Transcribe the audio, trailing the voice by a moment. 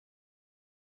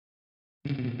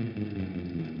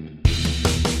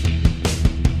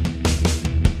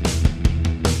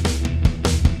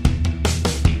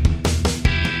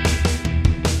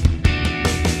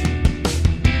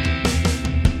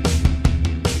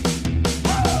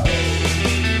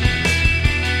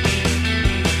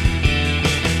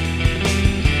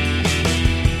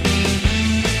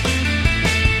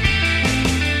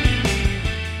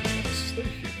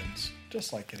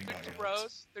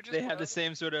They have the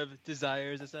same sort of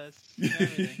desires as us. I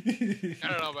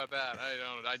don't know about that.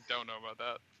 I don't know about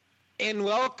that. And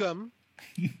welcome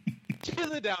to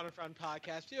the Down in Front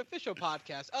Podcast, the official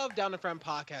podcast of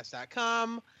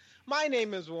downinfrontpodcast.com. My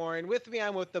name is Warren. With me,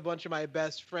 I'm with a bunch of my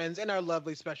best friends and our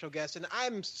lovely special guests, and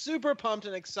I'm super pumped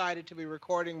and excited to be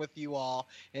recording with you all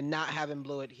and not having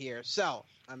Blewett here. So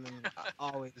I'm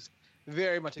always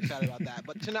very much excited about that.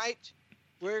 But tonight,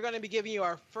 we're going to be giving you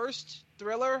our first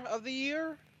thriller of the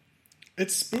year.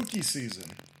 It's spooky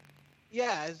season.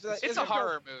 Yeah, it's a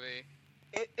horror movie.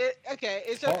 It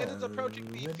is approaching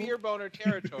the fear boner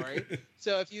territory.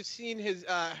 So if you've seen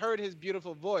heard his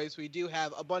beautiful voice, we do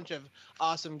have a bunch of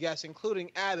awesome guests,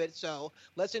 including Abbott. So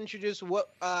let's introduce what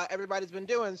everybody's been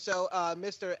doing. So,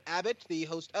 Mr. Abbott, the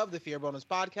host of the Fear Bonus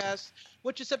podcast,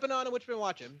 what you sipping on and what you been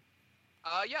watching?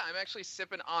 Yeah, I'm actually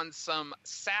sipping on some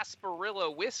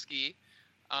sarsaparilla whiskey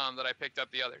that I picked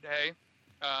up the other day.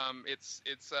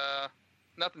 It's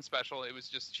nothing special. It was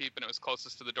just cheap, and it was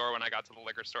closest to the door when I got to the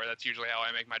liquor store. That's usually how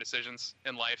I make my decisions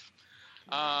in life.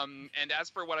 And as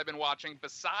for what I've been watching,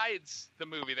 besides the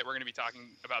movie that we're going to be talking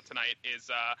about tonight, is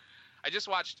I just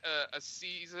watched a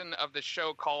season of the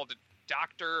show called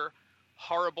Dr.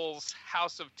 Terrible's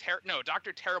House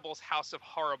of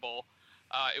Horrible.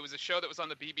 It was a show that was on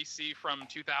the BBC from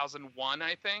 2001,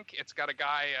 I think. It's got a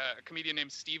comedian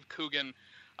named Steve Coogan,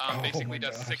 basically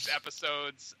does 6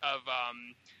 episodes of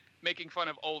making fun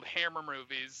of old Hammer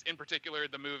movies, in particular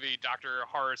the movie Dr.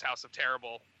 Horror's House of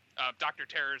Terrible. Dr.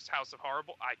 Terror's House of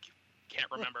Horrible? I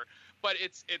can't remember. But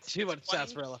it's too much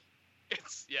sarsaparilla.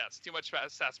 It's too much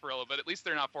sarsaparilla, but at least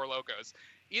they're not Four Locos.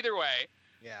 Either way,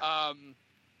 yeah.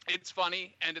 It's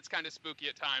funny and it's kind of spooky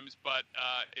at times, but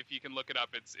if you can look it up,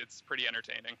 it's pretty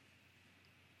entertaining.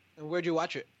 And where'd you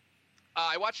watch it?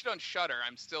 I watched it on Shudder.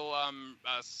 I'm still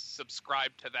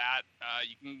subscribed to that.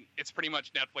 It's pretty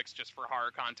much Netflix just for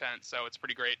horror content, so it's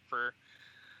pretty great for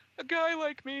a guy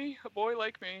like me, a boy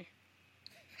like me.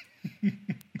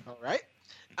 All right.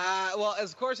 Well,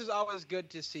 of course, it's always good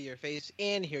to see your face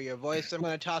and hear your voice. So I'm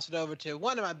going to toss it over to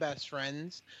one of my best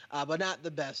friends, but not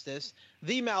the bestest,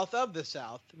 the mouth of the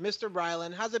South, Mr.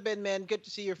 Brylan. How's it been, man? Good to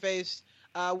see your face.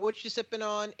 What you sipping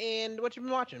on and what you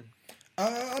been watching?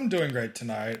 I'm doing great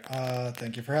tonight.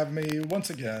 Thank you for having me once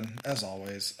again, as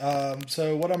always.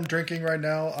 So what I'm drinking right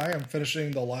now, I am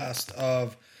finishing the last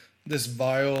of this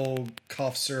vile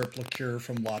cough syrup liqueur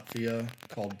from Latvia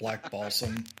called Black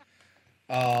Balsam.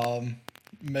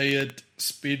 May it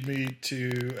speed me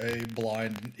to a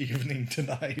blind evening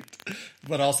tonight,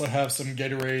 but also have some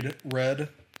Gatorade Red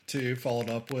to follow it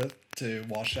up with to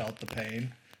wash out the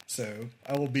pain. So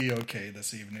I will be okay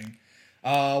this evening.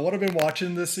 What I've been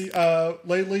watching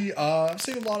lately, I've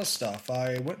seen a lot of stuff.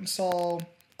 I went and saw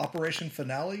Operation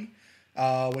Finale,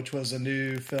 which was a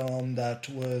new film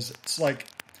it's like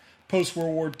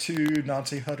post-World War II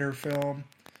Nazi hunter film.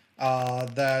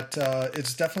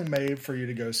 It's definitely made for you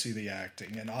to go see the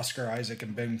acting. And Oscar Isaac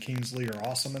and Ben Kingsley are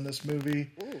awesome in this movie.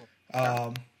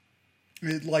 Every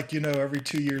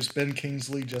 2 years, Ben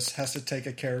Kingsley just has to take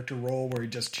a character role where he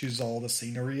just chews all the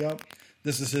scenery up.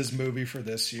 This is his movie for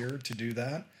this year to do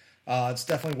that. It's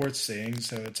definitely worth seeing.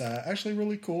 So it's actually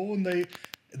really cool. And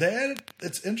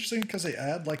it's interesting because they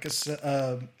add like a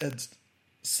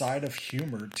side of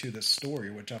humor to the story,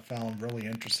 which I found really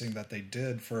interesting that they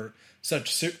did for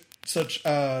such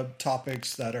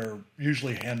topics that are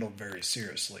usually handled very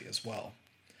seriously as well.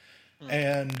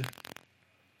 And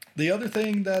the other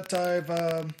thing that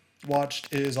I've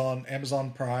watched is on Amazon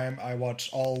Prime. I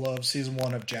watched all of season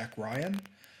 1 of Jack Ryan.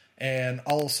 And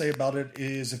all I'll say about it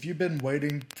is if you've been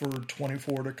waiting for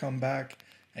 24 to come back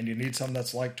and you need something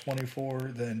that's like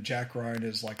 24, then Jack Ryan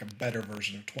is like a better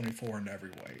version of 24 in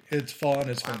every way. It's fun.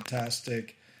 It's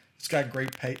fantastic. It's got great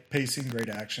pacing, great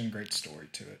action, great story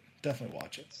to it. Definitely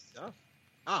watch it.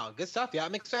 Oh, good stuff. Yeah,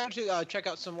 I'm excited to check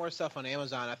out some more stuff on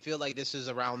Amazon. I feel like this is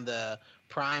around the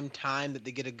prime time that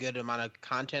they get a good amount of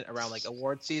content around like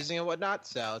award season and whatnot.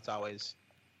 So it's always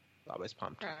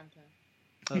pumped. Yeah,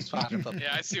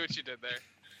 I see what you did there.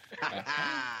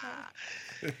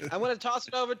 I'm going to toss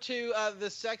it over to the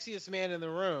sexiest man in the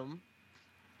room.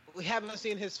 We haven't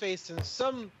seen his face in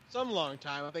some long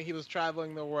time. I think he was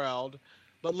traveling the world.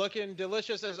 but looking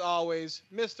delicious as always,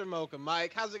 Mr. Mocha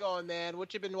Mike. How's it going, man?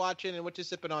 What you been watching and what you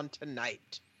sipping on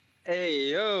tonight?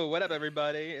 Hey, yo, what up,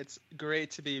 everybody? It's great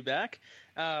to be back.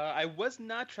 I was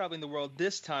not traveling the world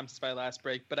this time since my last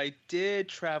break, but I did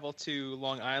travel to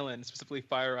Long Island, specifically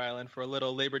Fire Island, for a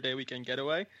little Labor Day weekend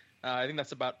getaway. I think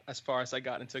that's about as far as I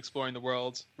got into exploring the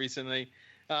world recently.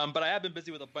 But I have been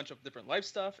busy with a bunch of different life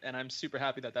stuff, and I'm super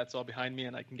happy that that's all behind me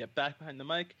and I can get back behind the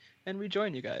mic and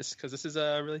rejoin you guys, because this is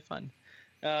really fun.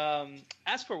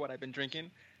 As for what I've been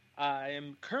drinking, I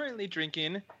am currently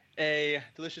drinking a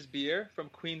delicious beer from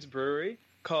Queen's Brewery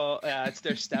called it's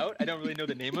their stout. I don't really know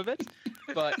the name of it,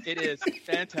 but it is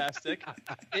fantastic.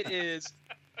 It is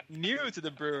new to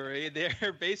the brewery.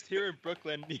 They're based here in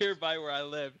Brooklyn, nearby where I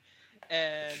live,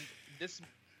 and this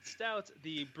stout,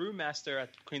 the brewmaster at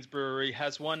Queen's Brewery,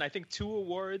 has won I think 2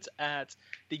 awards at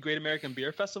the Great American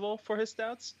Beer Festival for his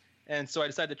stouts, and so I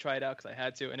decided to try it out because I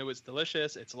had to, and it was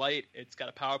delicious. It's light, it's got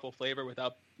a powerful flavor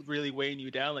without really weighing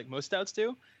you down like most stouts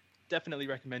do. Definitely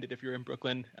recommend it if you're in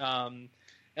Brooklyn. And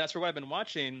as for what I've been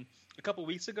watching, a couple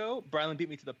weeks ago, Brylan beat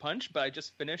me to the punch, but I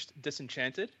just finished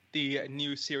Disenchanted, the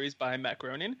new series by Matt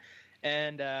Groening,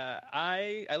 and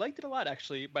I liked it a lot,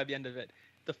 actually, by the end of it.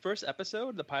 The first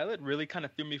episode, the pilot, really kind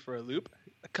of threw me for a loop.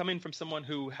 Coming from someone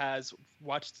who has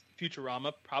watched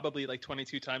Futurama probably like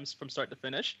 22 times from start to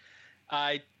finish,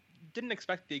 I didn't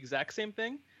expect the exact same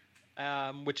thing.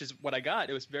 Which is what I got.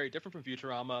 It was very different from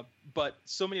Futurama, but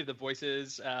so many of the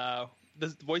voices,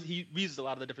 he uses a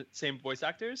lot of the different same voice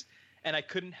actors, and I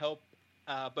couldn't help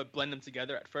but blend them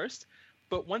together at first.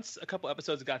 But once a couple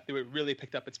episodes got through, it really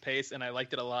picked up its pace, and I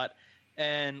liked it a lot.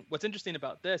 And what's interesting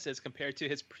about this is, compared to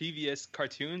his previous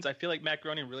cartoons, I feel like Matt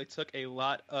Groening really took a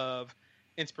lot of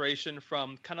inspiration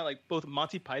from kind of like both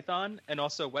Monty Python and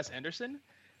also Wes Anderson.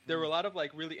 There were a lot of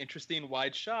like really interesting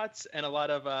wide shots and a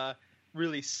lot of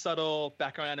really subtle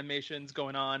background animations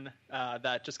going on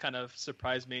that just kind of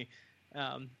surprised me.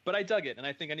 But I dug it, and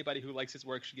I think anybody who likes his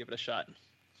work should give it a shot.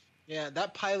 Yeah,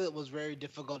 that pilot was very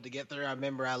difficult to get through. I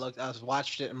remember I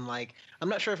watched it, and I'm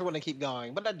not sure if I want to keep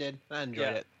going, but I did. I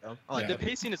enjoyed it. So I liked The it.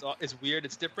 pacing is weird.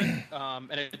 It's different,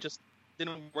 and it just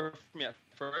didn't work for me at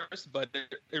first, but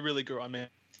it really grew on me.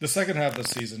 The second half of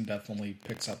the season definitely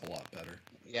picks up a lot better.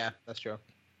 Yeah, that's true.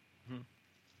 Mm-hmm.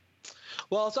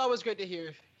 Well, it's always great to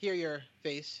hear your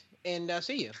face and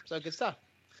see you. So good stuff.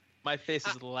 My face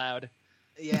is loud.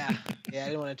 Yeah, I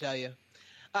didn't want to tell you.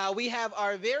 We have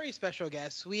our very special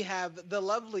guest. We have the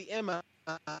lovely Emma,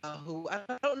 who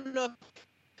I don't know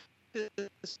if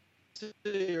this is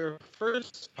your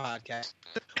first podcast.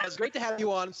 It's great to have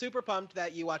you on. Super pumped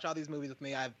that you watch all these movies with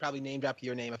me. I've probably name dropped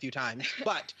your name a few times.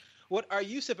 But what are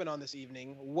you sipping on this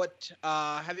evening? What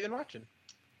have you been watching?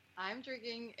 I'm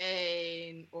drinking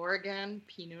an Oregon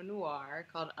Pinot Noir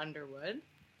called Underwood.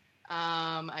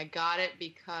 I got it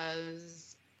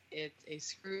because it's a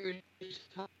screw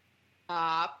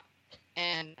top,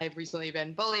 and I've recently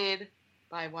been bullied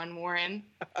by one Warren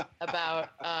about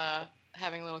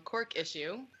having a little cork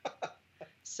issue.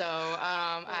 So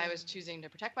I was choosing to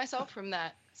protect myself from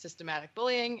that systematic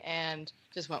bullying and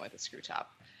just went with a screw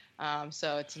top.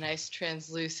 So it's a nice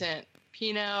translucent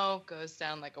Pinot, goes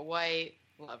down like a white.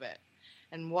 Love it.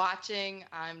 And watching,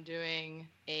 I'm doing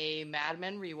a Mad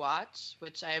Men rewatch,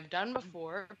 which I have done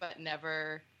before, but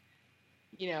never,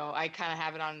 I kind of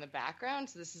have it on in the background.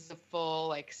 So this is a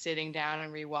full, sitting down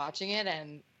and rewatching it.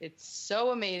 And it's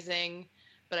so amazing.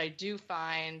 But I do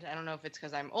find, I don't know if it's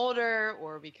because I'm older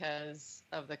or because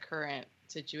of the current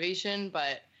situation,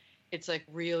 but it's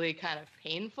really kind of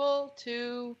painful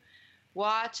to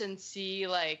watch and see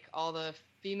all the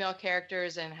female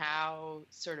characters and how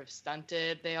sort of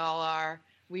stunted they all are.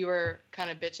 We were kind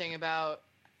of bitching about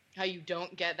how you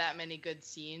don't get that many good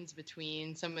scenes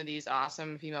between some of these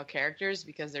awesome female characters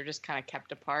because they're just kind of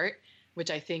kept apart, which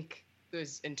I think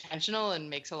was intentional and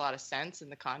makes a lot of sense in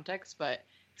the context, but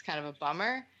it's kind of a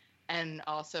bummer. And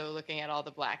also looking at all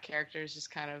the black characters just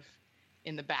kind of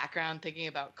in the background, thinking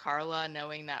about Carla,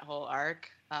 knowing that whole arc.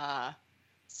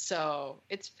 So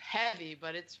it's heavy,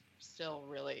 but it's still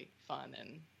really fun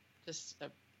and just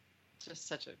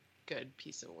such a good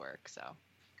piece of work. So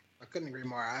I couldn't agree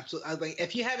more. Absolutely.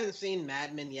 If you haven't seen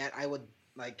Mad Men yet, I would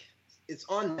it's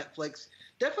on Netflix.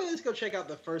 Definitely let's go check out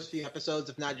the first few episodes,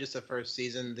 if not just the first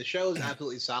season. The show is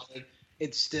absolutely solid.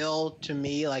 It's still, to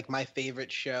me, my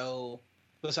favorite show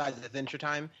besides Adventure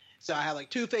Time. So I have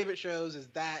 2 favorite shows, is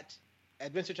that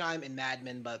Adventure Time and Mad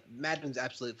Men, but Mad Men's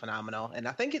absolutely phenomenal. And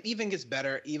I think it even gets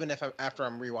better even after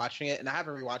I'm rewatching it. And I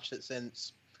haven't rewatched it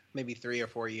since maybe 3 or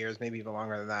 4 years, maybe even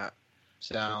longer than that.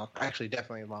 So actually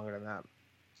definitely longer than that.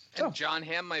 And John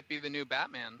Hamm might be the new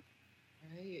Batman.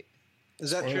 right.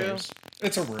 Is that Spoilers. true?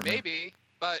 It's a rumor. Maybe.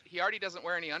 But he already doesn't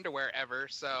wear any underwear ever,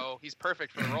 so he's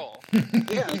perfect for the role.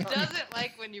 Yeah. He doesn't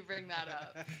like when you bring that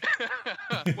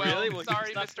up. Well, Really? Well, sorry,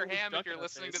 he's not Mr. fully Ham, if drunk you're in our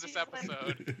listening to face. this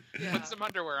episode. Yeah. Put some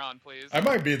underwear on, please. I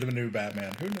might be the new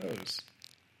Batman. Who knows?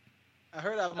 I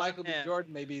heard Michael B. Man.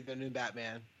 Jordan may be the new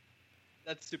Batman.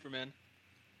 That's Superman.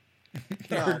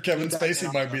 No, Or Kevin new Batman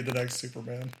Spacey might also. be the next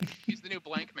Superman. He's the new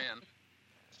Blank Man.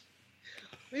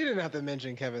 You didn't have to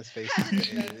mention Kevin Hasn't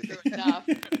Spacey. been through enough.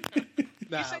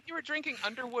 No. You said you were drinking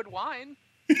Underwood wine.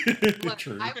 Look,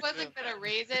 True. I wasn't gonna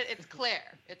raise it. It's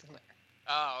Claire. It's Claire.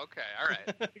 Oh, okay. All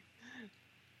right.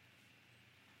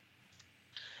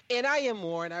 And I am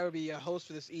Warren. I will be your host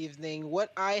for this evening.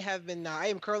 What I have been, I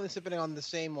am currently sipping on the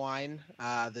same wine,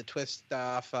 the Twist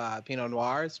off Pinot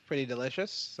Noir. It's pretty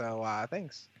delicious. So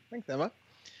thanks, Emma.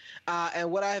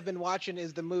 And what I have been watching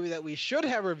is the movie that we should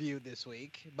have reviewed this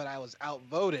week, but I was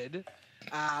outvoted.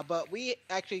 But we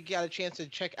actually got a chance to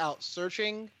check out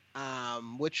Searching,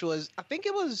 which was, I think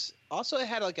it was also, it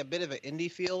had like a bit of an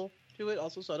indie feel to it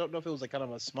also. So I don't know if it was like kind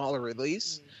of a smaller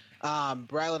release.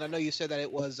 Brylan, I know you said that it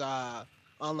was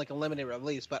on like a limited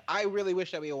release, but I really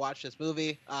wish that we had watched this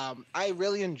movie. I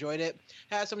really enjoyed it.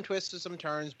 Had some twists and some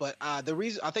turns, but I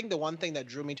think the one thing that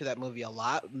drew me to that movie a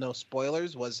lot, no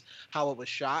spoilers, was how it was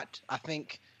shot. I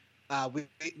think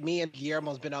me and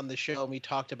Guillermo's been on the show and we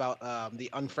talked about the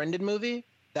Unfriended movie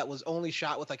that was only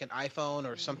shot with like an iPhone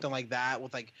or something like that,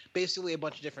 with like basically a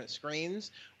bunch of different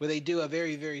screens, where they do a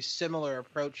very, very similar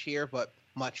approach here, but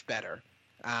much better.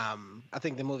 I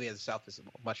think the movie itself is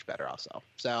much better also.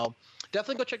 So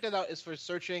definitely go check that out. It's for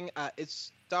Searching. It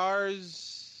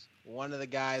stars one of the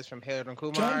guys from Harold and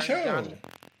Kumar. John Cho.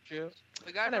 Cho.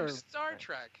 The guy never- from Star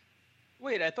Trek.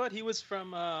 Wait, I thought he was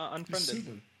from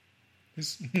Unfriended.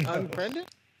 Unfriended?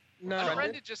 No.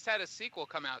 Unfriended just had a sequel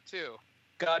come out too.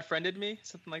 God friended me,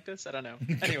 something like this. I don't know.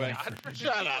 Anyway,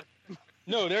 Shut up.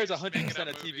 no, there's Speaking 100% a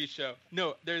of TV movies. show.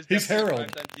 No, there's He's definitely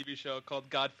Harold. a TV show called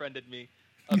God Friended Me,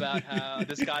 about how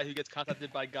this guy who gets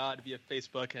contacted by God via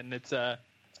Facebook, and it's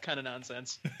kind of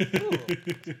nonsense.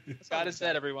 God is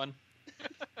dead, everyone.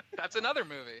 That's another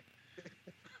movie.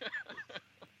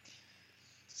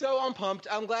 So I'm pumped.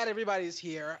 I'm glad everybody's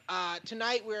here.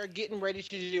 Tonight we're getting ready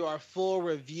to do our full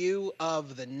review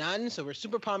of The Nun, so we're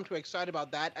super pumped. We're excited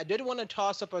about that. I did want to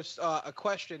toss up a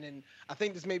question, and I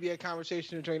think this may be a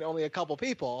conversation between only a couple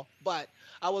people, but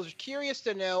I was curious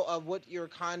to know of what your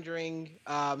Conjuring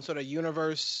sort of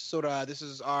universe, this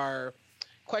is our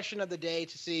question of the day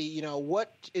to see,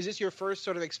 what is this your first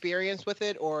sort of experience with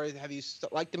it, or have you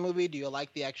liked the movie? Do you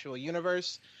like the actual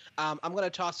universe? I'm going to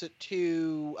toss it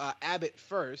to Abbott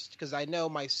first, because I know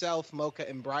myself, Mocha,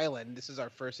 and Brylan, this is our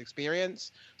first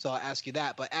experience, so I'll ask you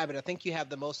that. But Abbott, I think you have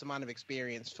the most amount of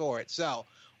experience for it. So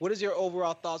what is your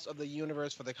overall thoughts of the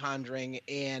universe for The Conjuring?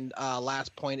 And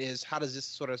last point is, how does this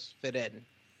sort of fit in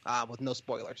with no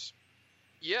spoilers?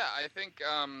 Yeah, I think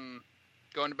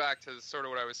going back to sort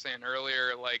of what I was saying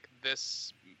earlier, like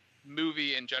this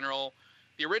movie in general,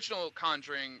 the original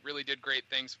Conjuring really did great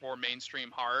things for mainstream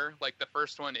horror. Like the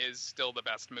first one is still the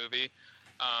best movie.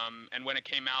 And when it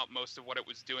came out, most of what it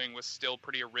was doing was still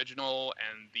pretty original,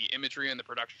 and the imagery and the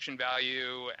production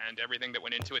value and everything that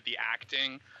went into it, the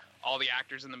acting, all the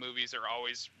actors in the movies are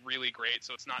always really great,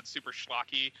 so it's not super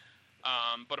schlocky.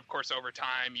 But of course, over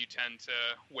time, you tend to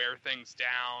wear things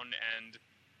down, and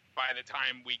by the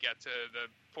time we get to the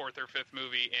fourth or fifth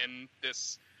movie in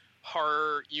this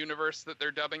horror universe that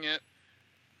they're dubbing it,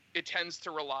 it tends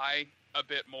to rely a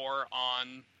bit more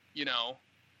on,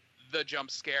 the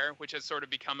jump scare, which has sort of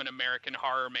become an American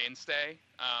horror mainstay.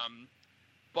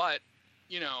 But,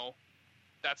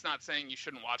 that's not saying you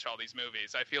shouldn't watch all these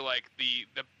movies. I feel like the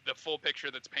full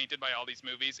picture that's painted by all these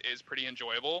movies is pretty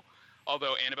enjoyable.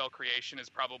 Although Annabelle Creation is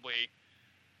probably,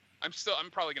 I'm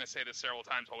probably going to say this several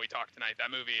times while we talk tonight.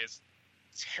 That movie is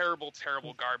terrible,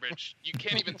 terrible garbage. You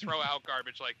can't even throw out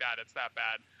garbage like that. It's that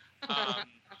bad.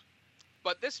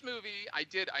 But this movie, I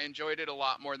enjoyed it a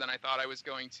lot more than I thought I was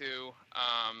going to.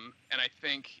 And I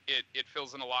think it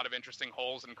fills in a lot of interesting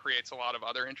holes and creates a lot of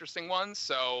other interesting ones.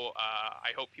 So I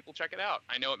hope people check it out.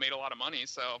 I know it made a lot of money,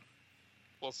 so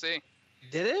we'll see.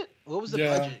 Did it? What was the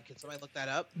Yeah. budget? Can somebody look that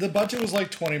up? The budget was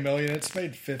like $20 million. It's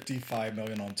made $55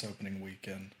 million on its opening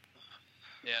weekend.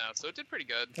 Yeah, so it did pretty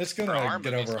good. It's For gonna our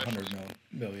get movie over especially. 100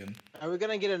 million. Are we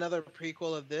going to get another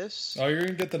prequel of this? Oh, you're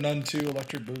gonna get the Nun 2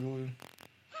 Electric Boogaloo.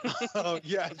 Oh,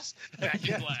 yes. Back in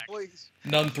Yes, black. please.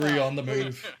 Nun 3 Oh, on the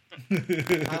please.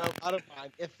 move. I don't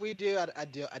mind. If we do, I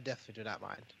definitely do not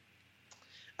mind.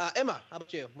 Emma, how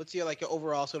about you? What's your your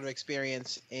overall sort of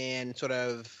experience and sort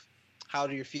of how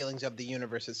do your feelings of the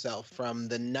universe itself from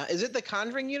is it the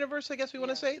Conjuring universe? I guess we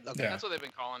want to say. Okay. Yeah. That's what they've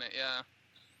been calling it, yeah.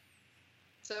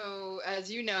 So,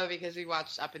 as you know, because we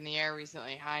watched Up in the Air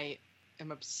recently, I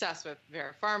am obsessed with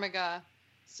Vera Farmiga.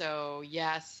 So,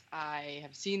 yes, I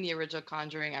have seen the original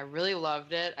Conjuring. I really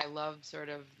loved it. I loved sort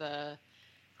of the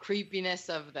creepiness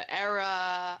of the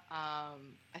era. I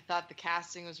thought the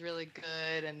casting was really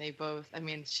good, and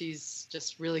she's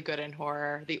just really good in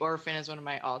horror. The Orphan is one of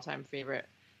my all-time favorite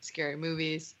scary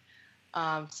movies.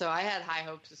 So I had high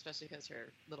hopes, especially because her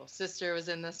little sister was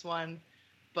in this one.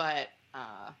 But,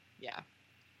 yeah,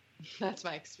 that's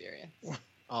my experience.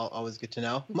 Always good to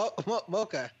know.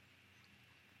 Mocha.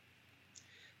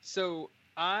 So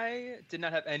I did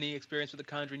not have any experience with the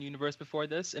Conjuring universe before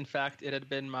this. In fact, it had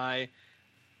been my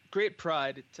great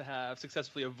pride to have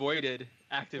successfully avoided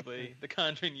actively the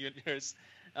Conjuring universe.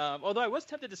 Although I was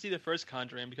tempted to see the first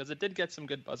Conjuring because it did get some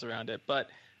good buzz around it. But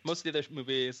most of the other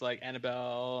movies like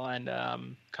Annabelle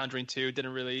and Conjuring 2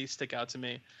 didn't really stick out to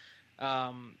me.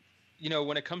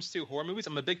 When it comes to horror movies,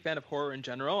 I'm a big fan of horror in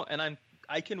general. And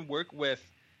I can work with,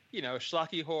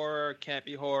 schlocky horror,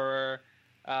 campy horror,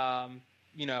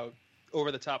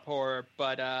 over-the-top horror.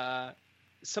 But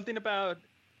something about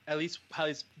at least how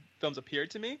these films appeared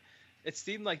to me, it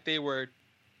seemed like they were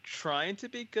trying to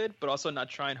be good, but also not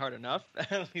trying hard enough,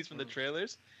 at least from the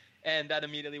trailers. And that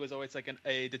immediately was always like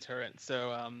a deterrent.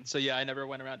 So yeah, I never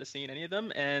went around to seeing any of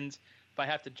them. And if I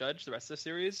have to judge the rest of the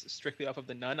series strictly off of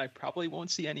The Nun, I probably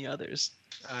won't see any others.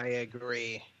 I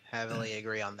agree. Heavily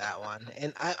agree on that one.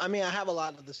 And I mean, I have a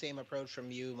lot of the same approach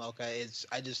from you, Mocha. This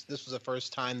was the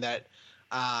first time that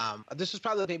this was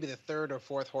probably maybe the third or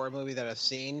fourth horror movie that I've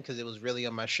seen because it was really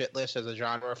on my shit list as a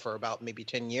genre for about maybe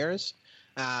 10 years.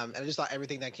 And I just thought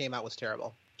everything that came out was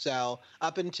terrible. So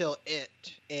up until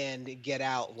It and Get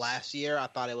Out last year, I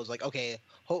thought it was like, okay,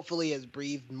 hopefully it's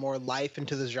breathed more life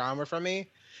into the genre for me.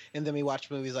 And then we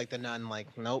watched movies like The Nun, like,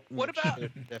 nope. What about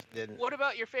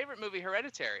your favorite movie,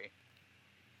 Hereditary?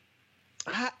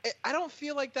 I don't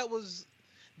feel like that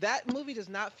movie does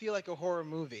not feel like a horror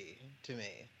movie to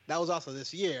me. That was also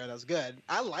this year. That was good.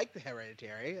 I liked the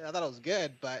Hereditary. I thought it was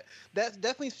good, but that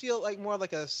definitely feels like more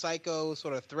like a psycho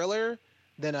sort of thriller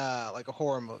than like a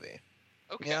horror movie.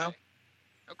 Okay. You know?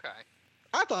 Okay.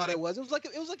 I thought it was. It was like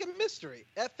a mystery.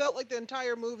 It felt like the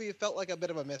entire movie felt like a bit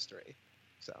of a mystery.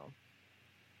 So,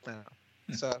 I don't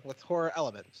know. So with horror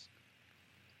elements.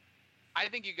 I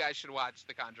think you guys should watch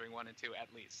The Conjuring 1 and 2 at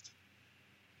least.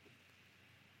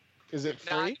 Is it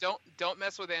free? Don't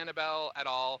mess with Annabelle at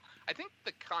all. I think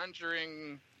The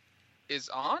Conjuring is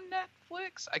on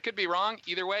Netflix. I could be wrong.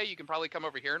 Either way, you can probably come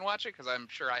over here and watch it because I'm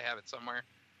sure I have it somewhere.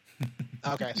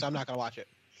 Okay, so I'm not gonna watch it.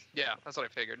 Yeah, that's what I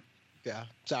figured. Yeah,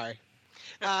 sorry.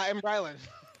 And Brylan.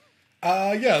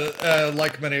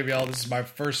 Like many of y'all, this is my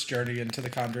first journey into the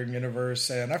Conjuring universe,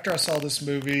 and after I saw this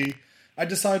movie, I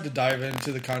decided to dive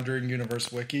into the Conjuring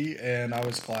Universe wiki, and I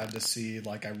was glad to see,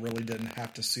 like, I really didn't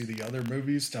have to see the other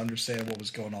movies to understand what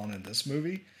was going on in this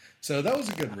movie. So that was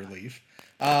a good relief.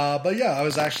 But yeah, I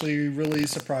was actually really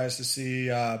surprised to see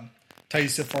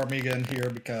Taissa Farmiga in here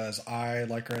because I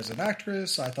like her as an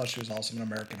actress. I thought she was awesome in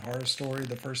American Horror Story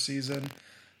the first season.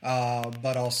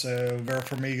 But also Vera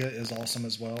Farmiga is awesome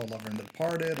as well. I love her in The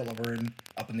Departed. I love her in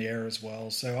Up in the Air as well.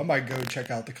 So I might go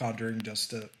check out The Conjuring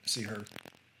just to see her.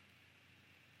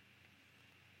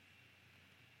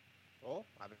 Cool.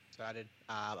 I'm excited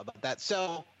about that.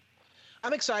 So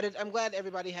I'm excited. I'm glad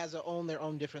everybody has their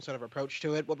own different sort of approach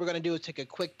to it. What we're going to do is take a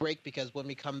quick break because when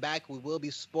we come back, we will be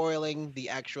spoiling the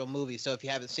actual movie. So if you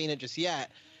haven't seen it just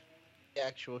yet, the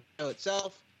actual show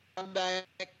itself, come back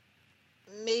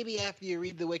maybe after you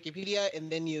read the Wikipedia,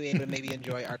 and then you maybe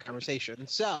enjoy our conversation.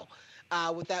 So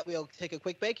with that, we'll take a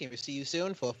quick break, and we'll see you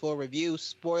soon for a full review,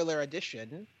 spoiler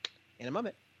edition, in a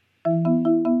moment.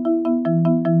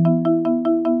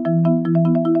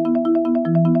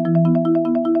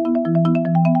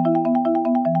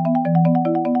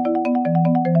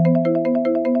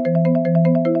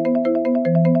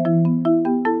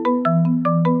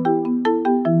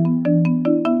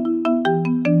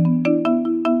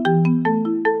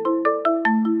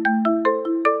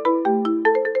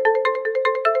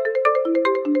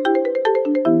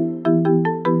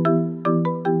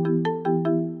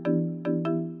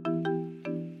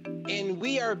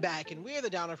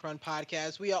 Down Front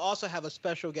Podcast. We also have a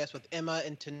special guest with Emma,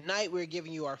 and tonight we're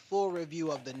giving you our full review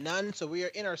of The Nun. So we are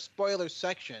in our spoiler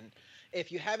section.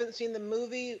 If you haven't seen the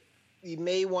movie, you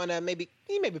may want to maybe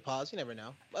pause. You never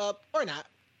know, or not.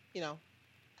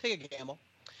 Take a gamble.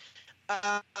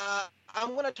 I'm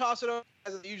going to toss it over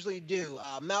as I usually do.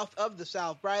 Mouth of the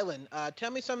South, Brylan.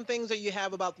 Tell me some things that you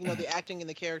have about the acting and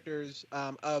the characters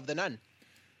of The Nun.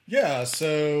 Yeah.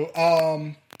 So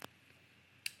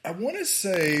I want to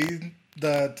say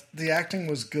that the acting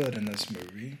was good in this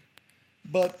movie.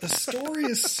 but the story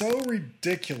is so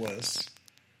ridiculous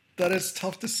that it's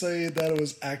tough to say that it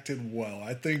was acted well.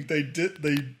 I think they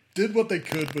did what they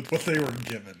could with what they were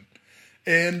given.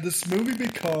 And this movie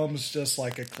becomes just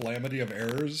like a calamity of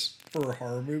errors for a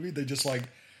horror movie. They just like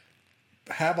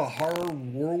have a horror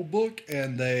world book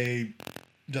and they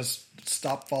just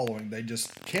stop following. They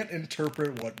just can't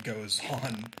interpret what goes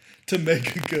on to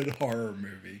make a good horror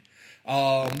movie.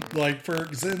 Like for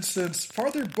instance,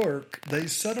 Father Burke, they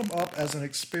set him up as an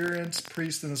experienced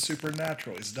priest in the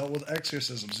supernatural. He's dealt with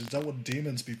exorcisms. He's dealt with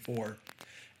demons before.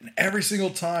 And every single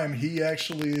time he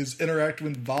actually is interacting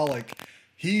with Valak,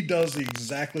 he does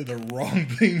exactly the wrong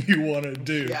thing you want to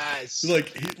do. Yes.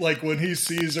 Like when he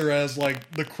sees her as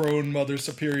like the crone Mother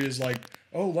Superior is like,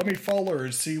 oh, let me follow her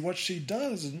and see what she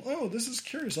does. And oh, this is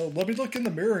curious. Oh, let me look in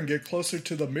the mirror and get closer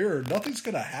to the mirror. Nothing's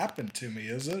going to happen to me,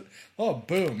 is it? Oh,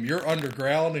 boom, you're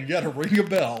underground and you got to ring a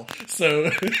bell. So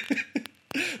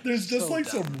there's just so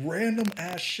some random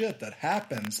ass shit that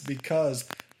happens because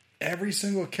every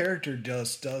single character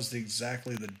just does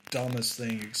exactly the dumbest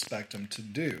thing you expect them to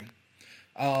do.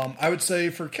 I would say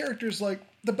for characters, like,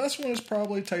 the best one is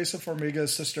probably Taissa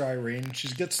Farmiga's sister Irene. She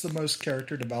gets the most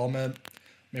character development.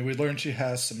 I mean, we learn she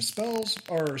has some spells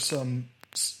or some,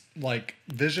 like,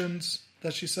 visions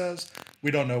that she says. We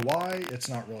don't know why. It's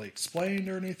not really explained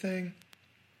or anything.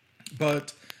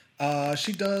 But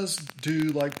she does do,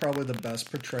 like, probably the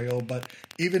best portrayal. But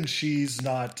even she's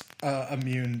not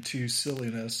immune to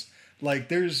silliness. Like,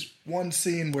 there's one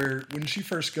scene where when she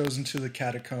first goes into the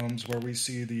catacombs where we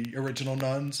see the original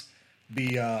nuns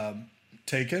be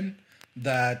taken,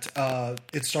 that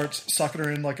it starts sucking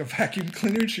her in like a vacuum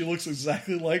cleaner, and she looks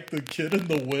exactly like the kid in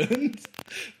the wind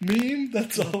meme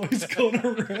that's always going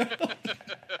around.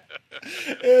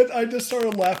 And I just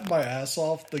started laughing my ass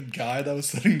off. The guy that was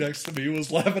sitting next to me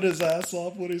was laughing his ass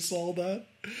off when he saw that.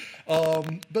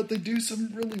 But they do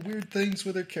some really weird things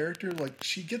with her character. Like,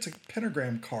 she gets a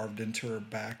pentagram carved into her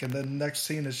back, and then the next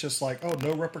scene is just like, oh,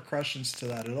 no repercussions to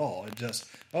that at all. It just,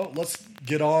 oh, let's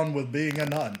get on with being a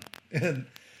nun. And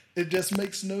it just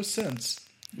makes no sense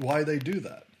why they do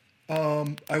that.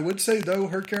 I would say, though,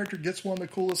 her character gets one of the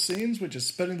coolest scenes, which is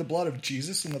spitting the blood of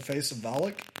Jesus in the face of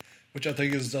Valak, which I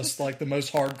think is just like the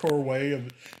most hardcore way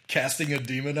of casting a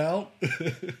demon out.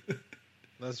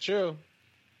 That's true.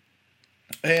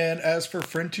 And as for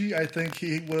Frenchie, I think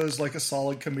he was like a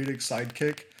solid comedic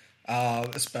sidekick,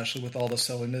 especially with all the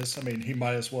silliness. I mean, he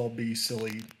might as well be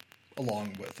silly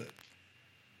along with it.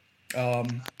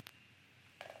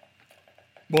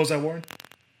 What was that, Warren?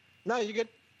 No, you're good.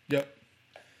 Yep.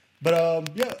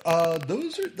 But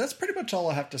that's pretty much all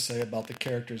I have to say about the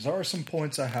characters. There are some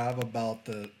points I have about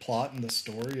the plot and the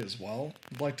story as well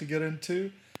I'd like to get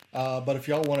into. But if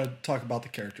y'all want to talk about the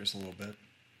characters a little bit.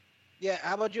 Yeah,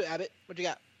 how about you, Abbott? What you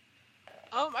got?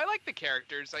 I like the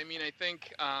characters. I mean, I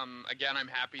think, again, I'm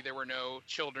happy there were no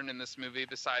children in this movie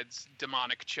besides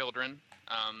demonic children.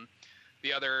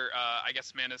 The other, I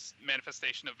guess,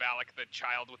 manifestation of Valak, the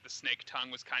child with the snake tongue,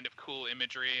 was kind of cool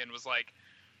imagery and was like,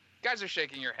 guys are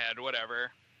shaking your head,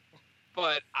 whatever.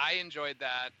 But I enjoyed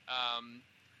that.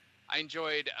 I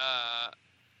enjoyed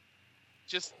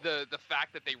just the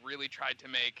fact that they really tried to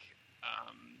make,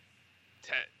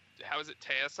 how is it,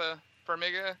 Taissa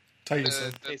Farmiga?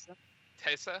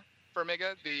 Taissa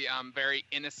Farmiga, the very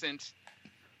innocent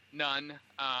nun.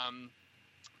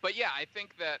 But yeah, I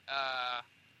think that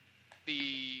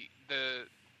the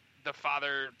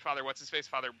father, what's his face,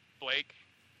 Father Blake.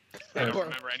 I don't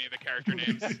remember any of the character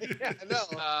names. Yeah,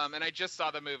 no. And I just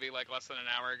saw the movie like less than an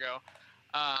hour ago.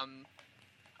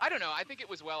 I don't know. I think it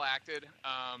was well acted.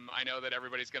 I know that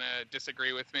everybody's going to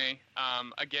disagree with me.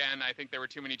 Again, I think there were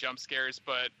too many jump scares,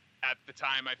 but at the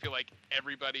time, I feel like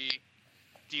everybody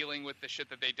dealing with the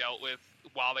shit that they dealt with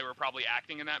while they were probably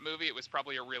acting in that movie, it was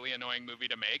probably a really annoying movie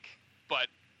to make. But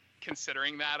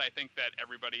considering that, I think that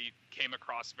everybody came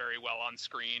across very well on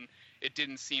screen. It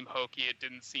didn't seem hokey. It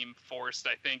didn't seem forced.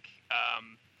 I think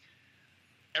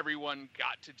everyone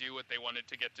got to do what they wanted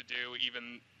to get to do,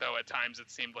 even though at times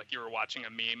it seemed like you were watching a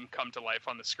meme come to life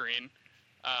on the screen.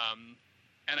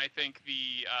 And I think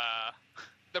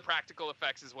the practical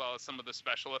effects as well as some of the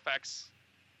special effects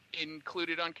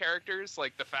included on characters,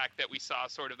 like the fact that we saw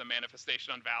sort of the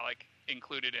manifestation on Valak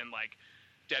included in like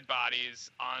dead bodies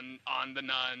on the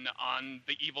nun, on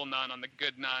the evil nun, on the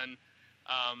good nun.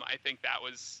 I think that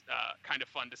was kind of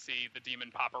fun to see the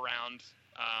demon pop around.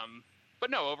 But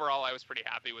no, overall, I was pretty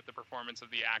happy with the performance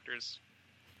of the actors.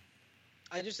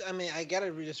 I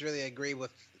gotta just really agree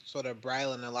with sort of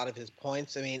Brylan and a lot of his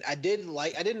points. I mean, I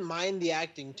didn't mind the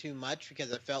acting too much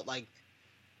because I felt like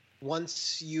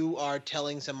once you are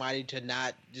telling somebody to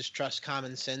not just trust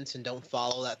common sense and don't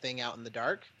follow that thing out in the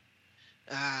dark,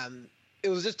 it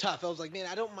was just tough. I was like, man,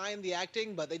 I don't mind the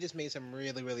acting, but they just made some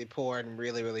really, really poor and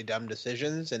really, really dumb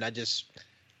decisions, and I just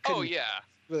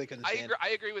really couldn't stand it. I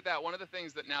agree with that. One of the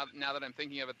things that now that I'm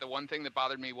thinking of it, the one thing that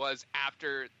bothered me was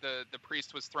after the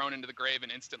priest was thrown into the grave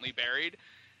and instantly buried,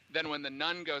 then when the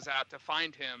nun goes out to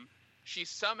find him, she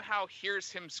somehow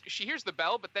hears him. She hears the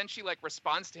bell, but then she like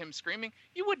responds to him screaming.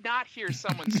 You would not hear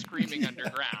someone screaming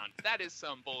underground. That is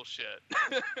some bullshit.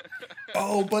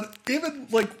 Oh, but even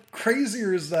like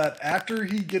crazier is that after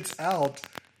he gets out,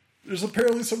 there's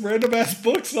apparently some random ass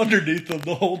books underneath him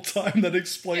the whole time that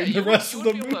explain the rest of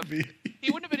the movie. He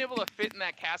wouldn't have been able to fit in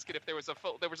that casket if there was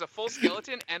a full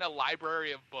skeleton and a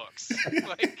library of books.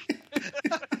 Like...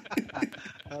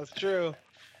 That's true.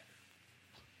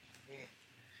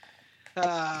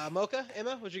 Mocha,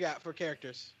 Emma, what you got for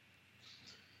characters?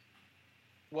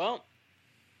 Well,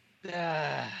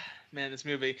 man, this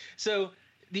movie. So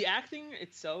the acting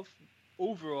itself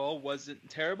overall wasn't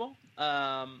terrible.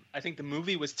 I think the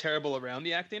movie was terrible around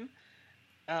the acting.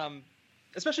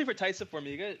 Especially for Taissa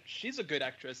Farmiga, she's a good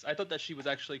actress. I thought that she was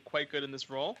actually quite good in this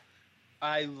role.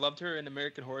 I loved her in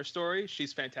American Horror Story.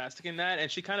 She's fantastic in that, and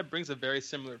she kind of brings a very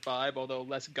similar vibe, although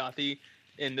less gothy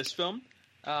in this film.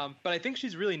 But I think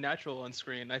she's really natural on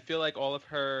screen. I feel like all of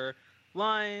her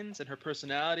lines and her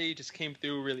personality just came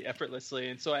through really effortlessly,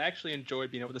 and so I actually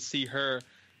enjoyed being able to see her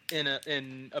on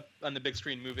the big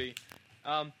screen movie.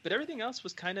 But everything else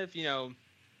was kind of,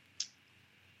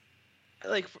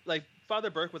 like Father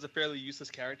Burke was a fairly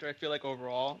useless character. I feel like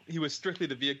overall he was strictly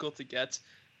the vehicle to get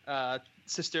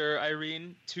Sister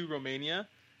Irene to Romania,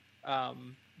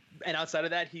 and outside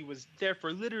of that, he was there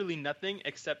for literally nothing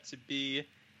except to be,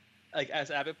 like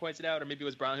as Abbott pointed out, or maybe it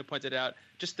was Brown who pointed out,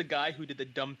 just the guy who did the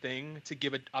dumb thing to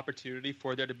give an opportunity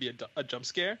for there to be a jump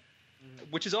scare,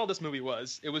 which is all this movie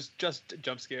was. It was just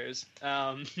jump scares.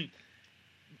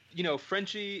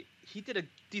 Frenchie, he did a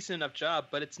decent enough job,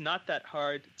 but it's not that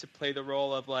hard to play the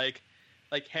role of like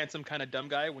handsome kind of dumb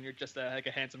guy when you're just a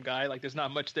handsome guy. Like there's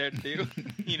not much there to do.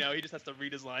 He just has to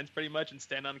read his lines pretty much and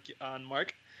stand on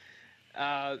mark.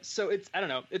 So I don't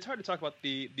know. It's hard to talk about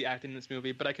the acting in this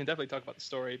movie, but I can definitely talk about the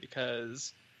story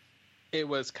because it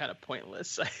was kind of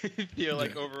pointless. I feel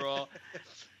like overall,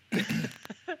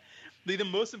 the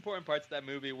most important parts of that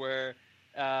movie were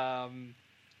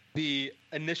the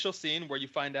initial scene where you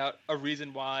find out a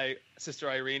reason why Sister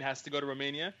Irene has to go to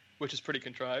Romania, which is pretty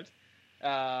contrived.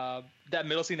 That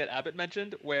middle scene that Abbott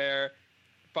mentioned, where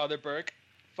Father Burke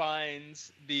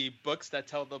finds the books that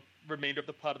tell the remainder of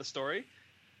the plot of the story.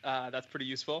 That's pretty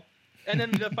useful. And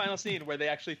then the final scene where they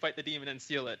actually fight the demon and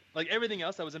steal it. Like everything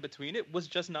else that was in between it was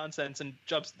just nonsense and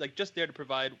jumps, like just there to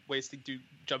provide ways to do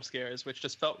jump scares, which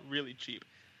just felt really cheap.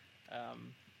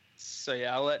 So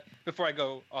yeah, before I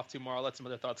go off too more, I'll let some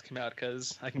other thoughts come out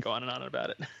because I can go on and on about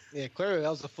it. Yeah, clearly that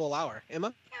was a full hour.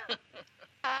 Emma?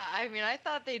 I mean, I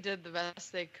thought they did the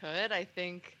best they could. I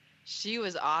think she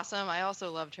was awesome. I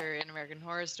also loved her in American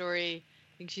Horror Story.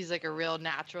 I think she's like a real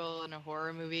natural in a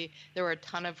horror movie. There were a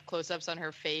ton of close-ups on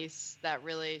her face that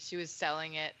really, she was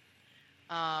selling it.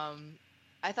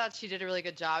 I thought she did a really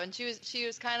good job, and she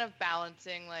was kind of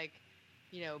balancing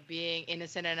being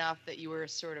innocent enough that you were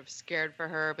sort of scared for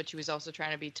her, but she was also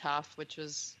trying to be tough, which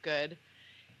was good.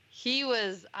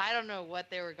 I don't know what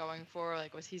they were going for.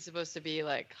 Like, was he supposed to be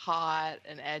like hot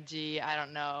and edgy? I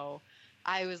don't know.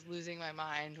 I was losing my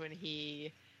mind when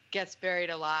he gets buried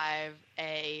alive.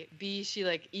 B, she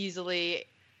like easily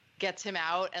gets him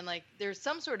out, and like there's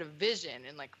some sort of vision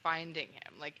in like finding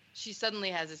him. Like she suddenly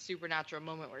has a supernatural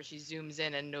moment where she zooms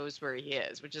in and knows where he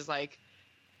is, which is like,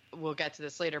 we'll get to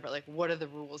this later, but like, what are the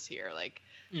rules here? Like,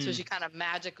 so she kind of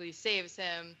magically saves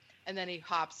him, and then he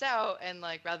hops out, and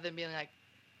like, rather than being like,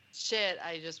 shit,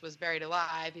 I just was buried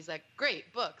alive, he's like,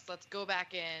 great, books, let's go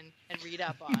back in and read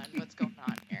up on what's going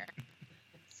on here.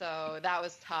 So that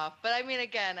was tough. But I mean,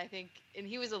 again, I think, and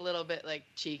he was a little bit like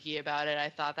cheeky about it, I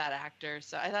thought, that actor,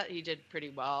 so I thought he did pretty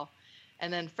well.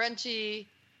 And then Frenchie,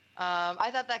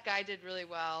 I thought that guy did really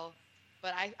well,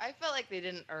 but I felt like they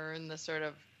didn't earn the sort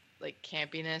of like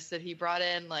campiness that he brought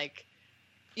in. Like,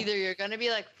 either you're gonna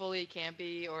be like fully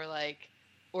campy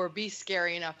or be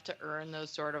scary enough to earn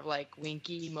those sort of like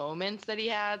winky moments that he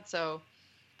had. So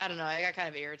I don't know, I got kind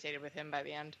of irritated with him by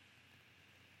the end.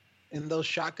 And those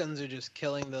shotguns are just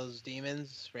killing those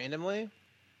demons randomly?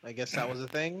 I guess that was a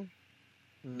thing?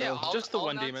 Yeah, just the all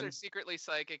one nuns demon. Are secretly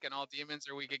psychic, and all demons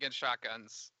are weak against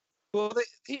shotguns. Well,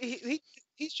 he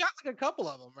shot like a couple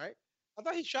of them, right? I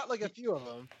thought he shot like a few of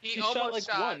them. He shot almost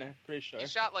like one, I'm pretty sure. He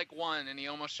shot like one, and he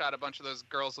almost shot a bunch of those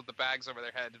girls with the bags over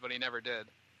their heads, but he never did.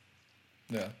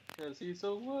 Yeah. Because he's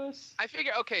a wuss. I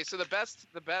figure, okay, so the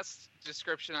best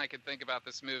description I could think about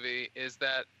this movie is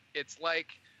that it's like,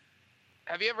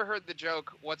 have you ever heard the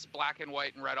joke, what's black and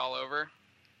white and red all over?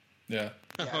 Yeah.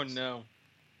 Oh no.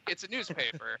 It's a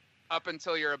newspaper up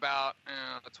until you're about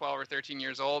 12 or 13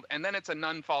 years old, and then it's a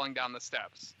nun falling down the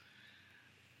steps.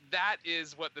 That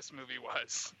is what this movie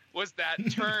was that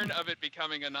turn of it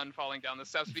becoming a nun falling down the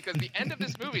steps, because the end of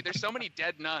this movie, there's so many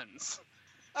dead nuns.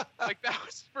 Like, that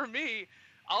was, for me,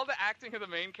 all the acting of the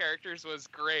main characters was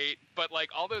great, but like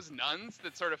all those nuns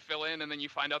that sort of fill in and then you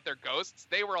find out they're ghosts,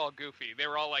 they were all goofy. They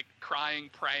were all like crying,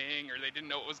 praying, or they didn't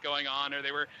know what was going on, or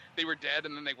they were dead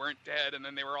and then they weren't dead, and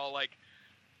then they were all like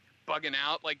bugging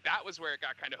out. Like, that was where it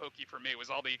got kind of hokey for me, was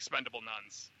all the expendable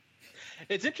nuns.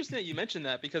 It's interesting that you mentioned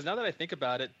that, because now that I think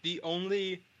about it, the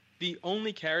only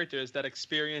characters that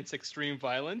experience extreme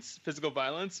violence, physical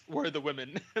violence, were the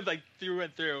women, like through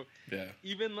and through. Yeah.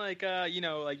 Even like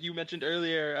like you mentioned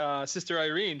earlier, Sister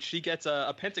Irene, she gets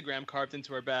a pentagram carved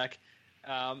into her back,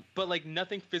 but like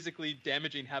nothing physically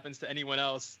damaging happens to anyone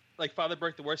else. Like Father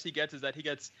Burke, the worst he gets is that he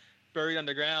gets buried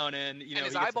underground, and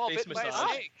his he eyeball gets a face bitten by a massage.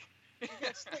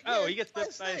 snake. Oh, he gets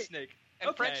bit by a snake. And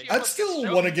Okay. Frenchie I'd almost gets still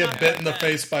choked want to to get death. bit in the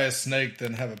face by a snake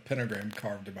than have a pentagram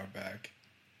carved in my back.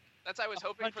 That's I was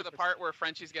hoping for the 100%. part where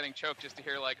Frenchie's getting choked just to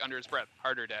hear like under his breath,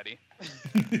 "Harder, Daddy."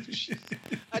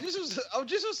 I just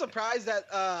was surprised that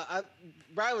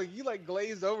Riley, you like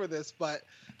glazed over this, but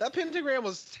that pentagram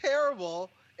was terrible.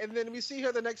 And then we see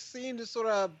her the next scene just sort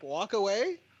of walk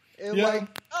away, and Yeah.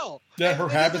 Yeah, and her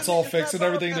it habits doesn't all make fixed and that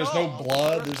everything. up There's at no all.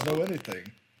 blood. There's no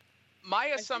anything. My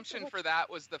think assumption so. for that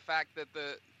was the fact that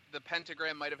the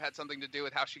pentagram might have had something to do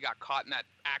with how she got caught in that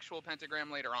actual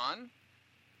pentagram later on.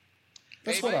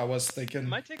 That's Maybe. what I was thinking.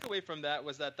 My takeaway from that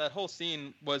was that whole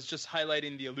scene was just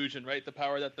highlighting the illusion, right? The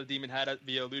power that the demon had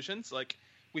via illusions. Like,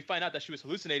 we find out that she was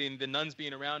hallucinating the nuns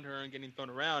being around her and getting thrown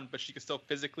around, but she could still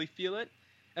physically feel it.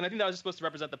 And I think that was supposed to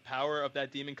represent the power of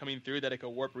that demon coming through, that it could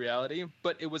warp reality,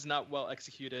 but it was not well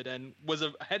executed and was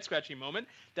a head-scratching moment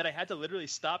that I had to literally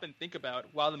stop and think about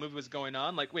while the movie was going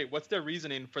on. Like, wait, what's their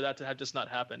reasoning for that to have just not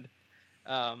happened?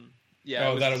 Yeah.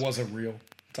 Oh, that it wasn't real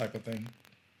type of thing.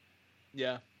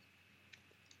 Yeah.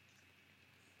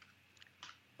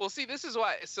 Well, see, this is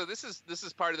why. So this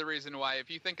is part of the reason why,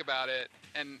 if you think about it,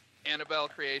 and Annabelle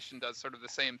Creation does sort of the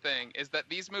same thing, is that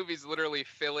these movies literally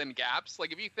fill in gaps.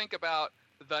 Like, if you think about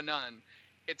The Nun,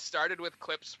 it started with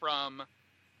clips from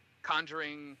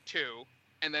Conjuring 2,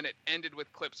 and then it ended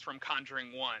with clips from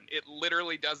Conjuring 1. It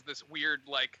literally does this weird,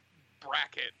 like,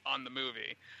 bracket on the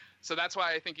movie. So that's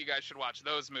why I think you guys should watch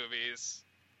those movies,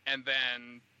 and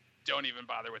then don't even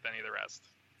bother with any of the rest.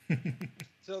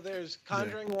 So there's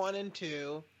Conjuring 1 and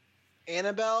 2,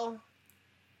 Annabelle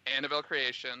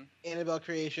Creation,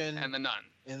 Creation, and The Nun.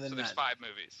 and The So there's Nun. 5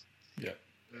 movies. Yeah.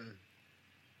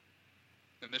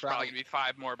 And there's probably going to be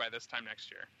 5 more by this time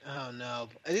next year. Oh no!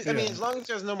 I mean, Yeah. as long as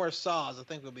there's no more Saws, I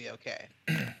think we'll be okay.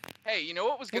 Hey, you know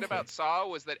what was good Okay. about Saw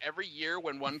was that every year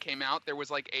when one came out, there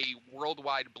was like a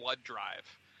worldwide blood drive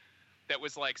that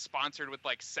was like sponsored with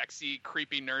like sexy,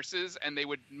 creepy nurses, and they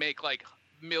would make like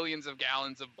millions of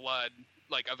gallons of blood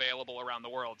like available around the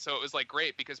world. So it was like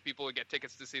great because people would get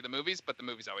tickets to see the movies, but the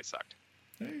movies always sucked.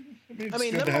 Hey, I mean, it's I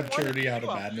mean, good to number have 1 and charity out of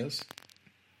 2, madness.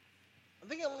 I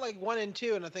think I like 1 and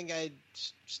 2, and I think I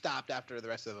stopped after the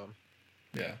rest of them.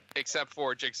 Yeah. Except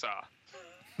for Jigsaw.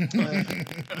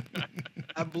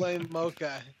 I blame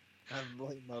Mocha.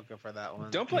 For that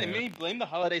one. Don't blame Yeah. me. Blame the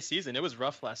holiday season. It was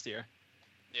rough last year.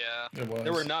 Yeah. It was.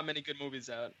 There were not many good movies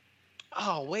out.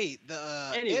 Oh wait,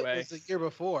 it Anyway. was the year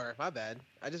before. My bad.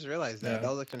 I just realized that. Yeah. That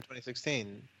was like in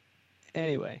 2016.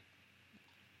 Anyway.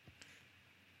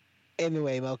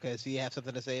 Anyway, Mocha, so you have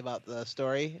something to say about the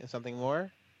story and something more?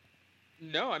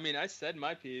 No, I mean, I said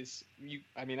my piece.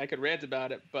 I could rant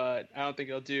about it, but I don't think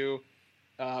it'll do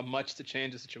much to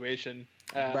change the situation.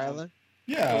 Bradley?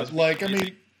 Yeah, was like, I really-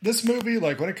 mean, this movie,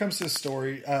 like, when it comes to the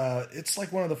story, it's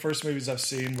like one of the first movies I've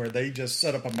seen where they just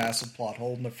set up a massive plot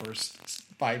hole in the first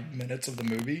 5 minutes of the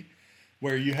movie,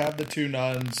 where you have the 2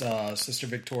 nuns, Sister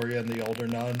Victoria and the older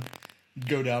nun,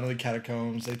 go down to the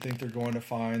catacombs. They think they're going to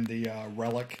find the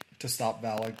relic to stop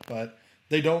Valak, but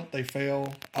they don't. They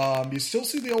fail. You still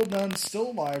see the old nun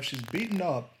still alive. She's beaten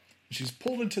up. She's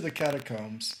pulled into the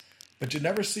catacombs, but you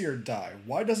never see her die.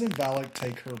 Why doesn't Valak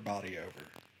take her body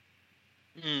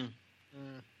over?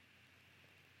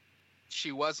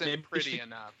 She wasn't Maybe pretty she-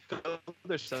 enough.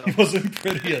 Other stuff. It wasn't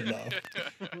pretty enough,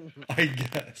 I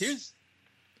guess.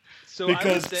 So I would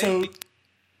because say,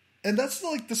 and that's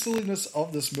like the silliness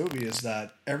of this movie is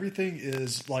that everything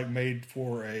is like made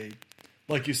for a,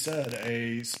 like you said,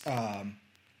 a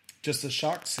just a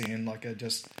shock scene, like a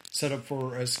just set up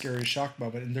for a scary shock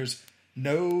moment, and there's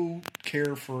no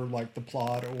care for like the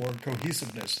plot or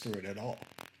cohesiveness through it at all.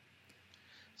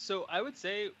 So I would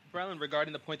say, Brian,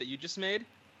 regarding the point that you just made,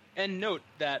 and note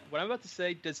that what I'm about to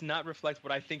say does not reflect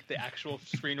what I think the actual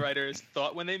screenwriters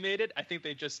thought when they made it. I think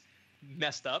they just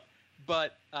messed up.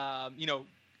 But,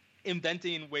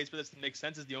 inventing ways for this to make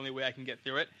sense is the only way I can get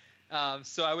through it.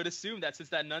 So I would assume that since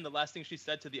that nun, the last thing she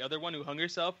said to the other one who hung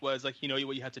herself was like,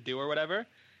 what you have to do or whatever.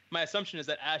 My assumption is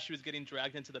that as she was getting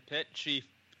dragged into the pit, she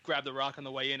grabbed the rock on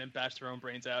the way in and bashed her own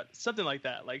brains out. Something like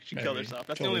that. Like she killed herself.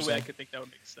 That's the only way I could think that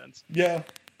would make sense. Yeah.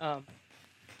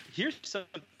 Here's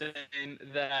something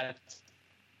that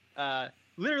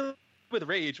literally with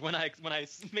rage when I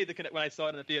saw it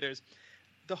in the theaters.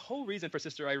 The whole reason for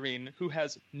Sister Irene, who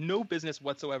has no business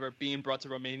whatsoever being brought to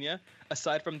Romania,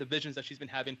 aside from the visions that she's been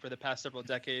having for the past several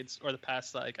decades, or the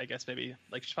past,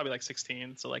 she's probably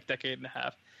 16, so decade and a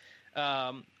half,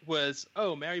 was,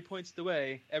 Mary points the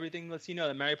way. Everything lets you know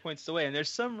that Mary points the way. And there's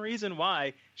some reason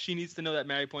why she needs to know that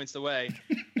Mary points the way.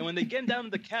 And when they get down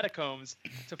to the catacombs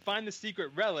to find the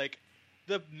secret relic,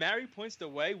 the Mary points the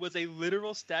way was a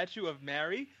literal statue of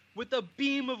Mary with a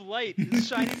beam of light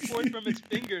shining forth from its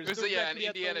fingers. It was an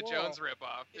Indiana Jones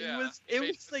ripoff. Yeah. It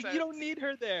was like, you don't need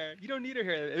her there. You don't need her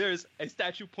here. There's a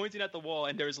statue pointing at the wall,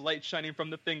 and there's light shining from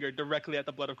the finger directly at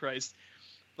the blood of Christ.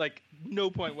 Like, no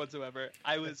point whatsoever.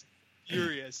 I was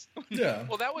furious. Yeah.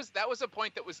 Well, that was a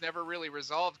point that was never really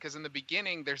resolved, because in the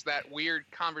beginning, there's that weird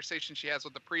conversation she has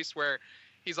with the priest where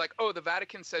he's like, the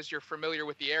Vatican says you're familiar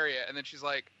with the area. And then she's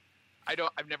like,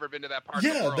 I've never been to that part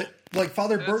of the world. Like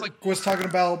Father Burke was talking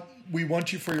about, we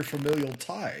want you for your familial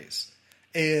ties.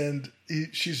 And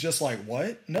she's just like,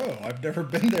 what? No, I've never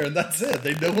been there. And that's it.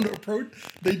 They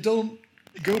don't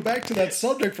go back to that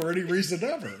subject for any reason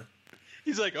ever.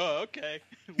 He's like, oh, okay.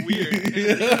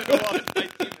 Weird.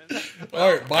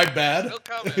 All right, my bad. Still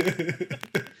coming.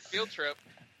 Field trip.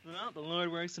 Well, the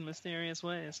Lord works in mysterious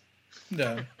ways.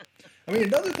 No. I mean,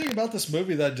 another thing about this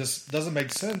movie that just doesn't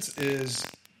make sense is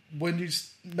when you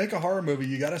make a horror movie,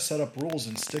 you got to set up rules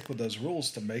and stick with those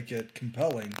rules to make it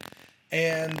compelling.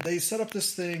 And they set up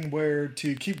this thing where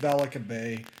to keep Valak at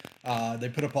bay, they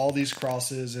put up all these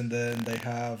crosses, and then they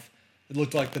have, it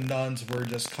looked like the nuns were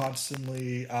just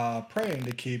constantly praying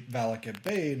to keep Valak at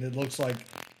bay. And it looks like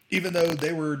even though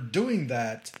they were doing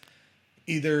that,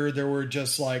 either there were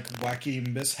just like wacky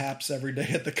mishaps every day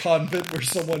at the convent where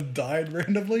someone died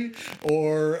randomly,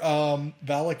 or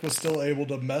Valak was still able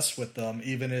to mess with them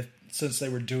since they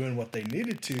were doing what they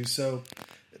needed to. So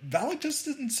Valak just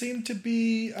didn't seem to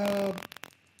be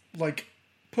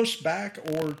pushed back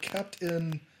or kept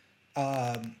in.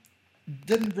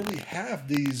 Didn't really have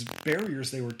these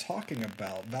barriers they were talking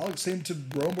about. Valak seemed to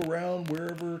roam around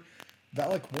wherever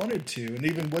Valak wanted to, and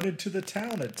even went into the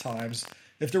town at times.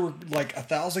 If there were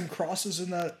 1,000 crosses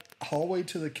in that hallway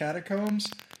to the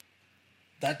catacombs,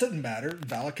 that didn't matter.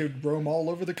 Valak could roam all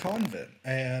over the convent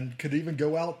and could even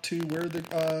go out to where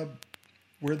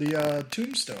the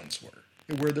tombstones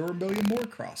were, where there were a million more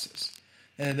crosses.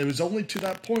 And it was only to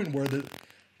that point where the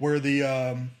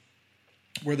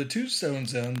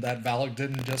tombstones end that Valak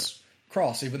didn't just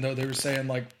cross, even though they were saying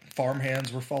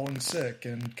farmhands were falling sick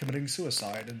and committing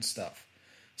suicide and stuff.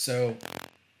 So,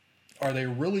 are they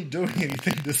really doing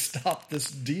anything to stop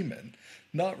this demon?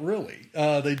 Not really.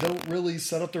 They don't really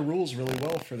set up the rules really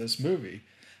well for this movie.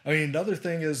 I mean, another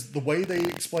thing is the way they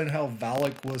explain how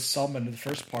Valak was summoned in the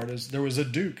first part is there was a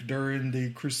duke during the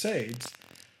Crusades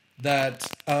that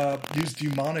used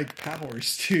demonic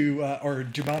powers or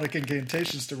demonic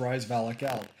incantations to rise Valak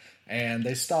out. And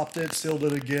they stopped it, sealed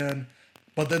it again.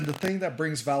 But then the thing that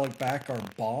brings Valak back are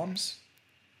bombs.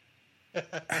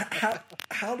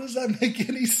 How does that make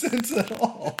any sense at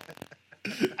all?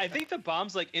 I think the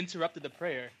bombs interrupted the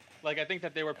prayer. I think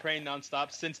that they were praying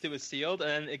nonstop since it was sealed,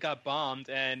 and it got bombed,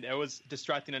 and it was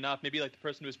distracting enough. Maybe the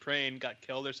person who was praying got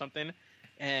killed or something,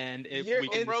 and it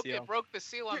broke the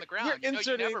seal on the ground.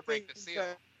 You never break the seal.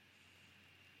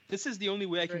 This is the only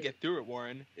way I can get through it,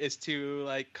 Warren, is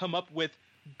to come up with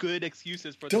good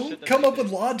excuses for. Don't come up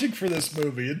with logic for this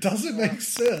movie. It doesn't make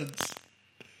sense.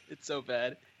 It's so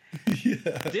bad.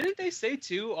 Yeah. Didn't they say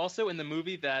too also in the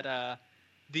movie that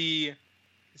the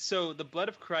blood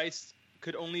of Christ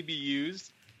could only be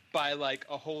used by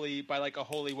a holy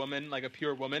woman, a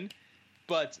pure woman?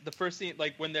 But the first scene,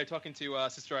 when they're talking to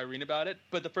Sister Irene about it,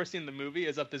 but the first scene in the movie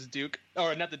is of this duke,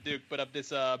 or not the duke, but of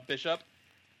this bishop,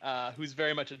 who's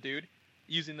very much a dude,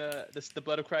 using the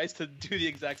blood of Christ to do the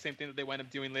exact same thing that they wind up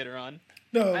doing later on.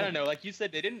 No, I don't know. Like you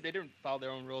said, they didn't follow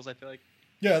their own rules. I feel like.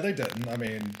 Yeah, they didn't. I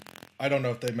mean, I don't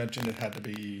know if they mentioned it had to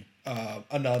be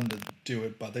a nun to do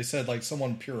it, but they said like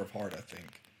someone pure of heart, I think.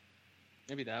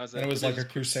 Maybe that was it. And it was like a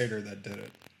crusader that did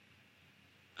it.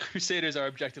 Crusaders are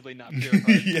objectively not pure of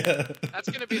heart. Yeah. That's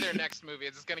going to be their next movie.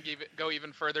 It's going to go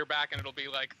even further back, and it'll be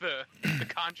like the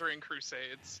Conjuring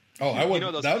Crusades. Oh, I would.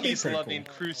 Those That would be pretty peace-loving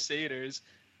cool. crusaders.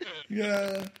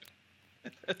 Yeah.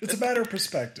 It's a matter of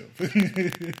perspective.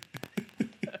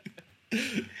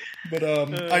 But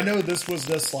I know this was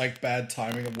just like bad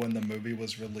timing of when the movie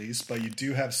was released, but you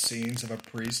do have scenes of a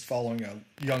priest following a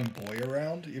young boy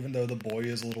around, even though the boy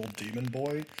is a little demon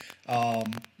boy.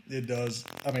 It does.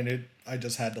 I mean, I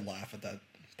just had to laugh at that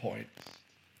point,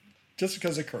 just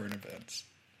because of current events.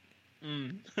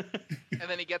 And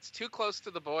then he gets too close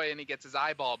to the boy and he gets his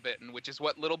eyeball bitten, which is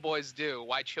what little boys do.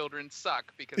 Why children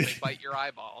suck, because they bite your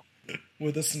eyeball.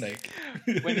 With a snake.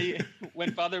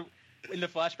 In the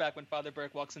flashback, when Father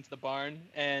Burke walks into the barn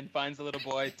and finds the little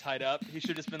boy tied up, he should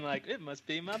have just been like, "It must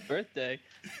be my birthday."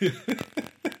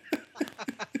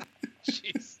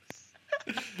 Jesus.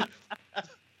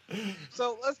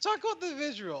 So let's talk about the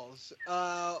visuals.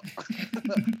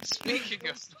 Speaking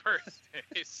of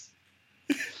birthdays.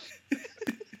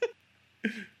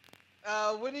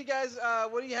 What do you guys?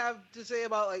 What do you have to say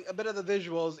about like a bit of the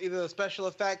visuals, either the special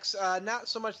effects, not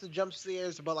so much the jump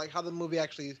scares, but like how the movie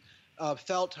actually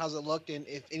felt, how's it looked, and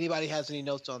if anybody has any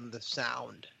notes on the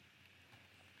sound?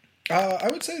 I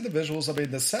would say the visuals. I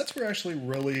mean, the sets were actually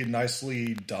really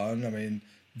nicely done. I mean,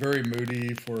 very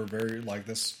moody for very like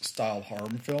this style of horror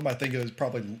film. I think it was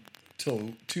probably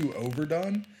too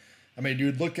overdone. I mean,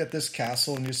 you'd look at this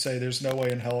castle and you say, "There's no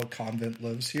way in hell a convent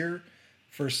lives here."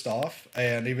 First off,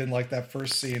 and even like that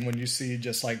first scene when you see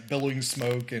just like billowing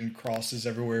smoke and crosses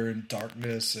everywhere and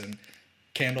darkness and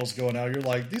candles going out, you're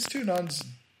like, these two nuns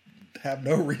have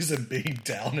no reason being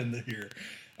down in here.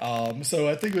 So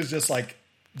I think it was just like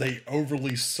they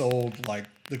overly sold like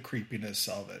the creepiness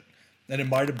of it, and it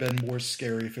might have been more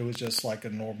scary if it was just like a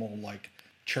normal like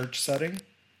church setting,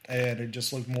 and it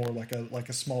just looked more like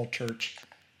a small church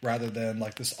rather than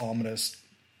like this ominous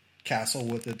castle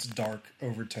with its dark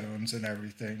overtones and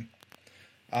everything.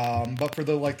 But for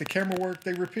the camera work,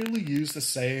 they repeatedly used the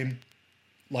same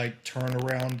like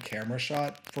turnaround camera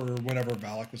shot for whenever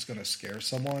Valak was going to scare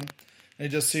someone.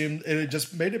 And it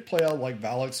just made it play out like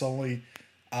Valak's only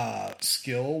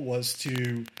skill was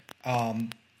to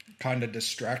kind of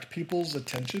distract people's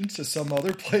attention to some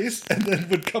other place, and then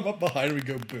would come up behind him and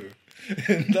go boo.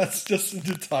 And that's just an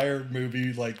entire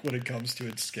movie, like when it comes to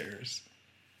its scares.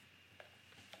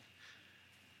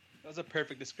 That was a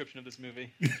perfect description of this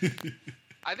movie.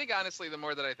 I think honestly, the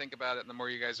more that I think about it, and the more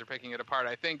you guys are picking it apart,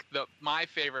 I think my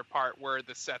favorite part were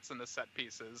the sets and the set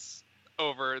pieces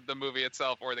over the movie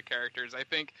itself or the characters. I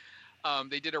think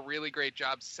they did a really great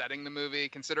job setting the movie.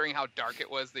 Considering how dark it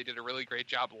was, they did a really great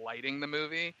job lighting the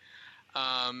movie.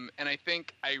 And I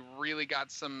think I really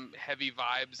got some heavy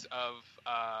vibes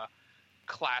of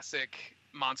classic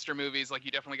monster movies. Like,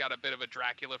 you definitely got a bit of a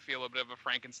Dracula feel, a bit of a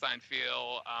Frankenstein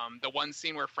feel. The one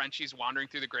scene where Frenchie's wandering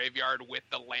through the graveyard with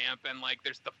the lamp and like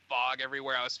there's the fog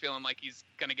everywhere, I was feeling like he's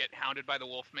gonna get hounded by the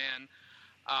Wolfman.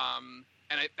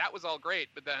 That was all great,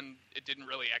 but then it didn't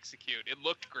really execute. It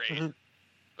looked great,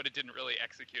 but it didn't really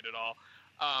execute at all.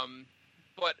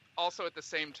 But also at the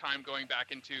same time, going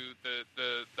back into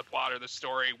the plot or the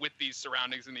story with these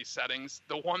surroundings and these settings,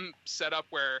 the one setup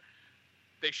where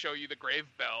they show you the grave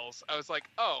bells, I was like,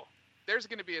 oh, there's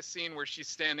going to be a scene where she's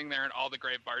standing there and all the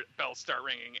grave bells start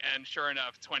ringing. And sure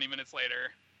enough, 20 minutes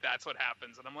later, that's what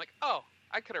happens. And I'm like, oh,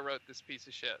 I could have wrote this piece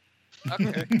of shit.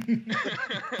 Okay.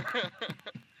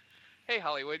 Hey,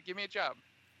 Hollywood, give me a job.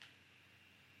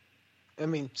 I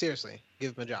mean, seriously,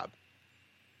 give him a job.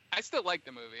 I still like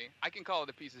the movie. I can call it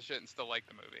a piece of shit and still like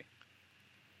the movie.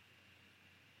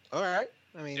 All right.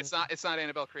 I mean, It's not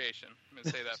Annabelle Creation. I'm going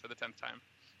to say that for the 10th time.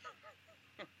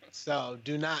 So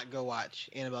do not go watch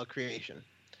Annabelle Creation.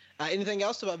 Anything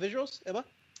else about visuals, Emma?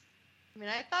 I mean,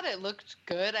 I thought it looked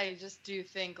good. I just do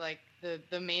think like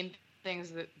the main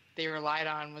things that they relied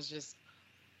on was just,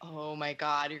 oh my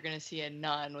God, you're gonna see a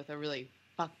nun with a really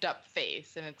fucked up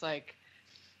face, and it's like,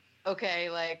 okay,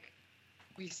 like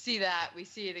we see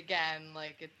it again.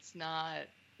 Like it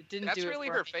didn't. That's do really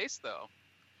it her for me. face, though.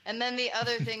 And then the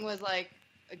other thing was like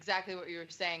exactly what you were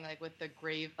saying, like with the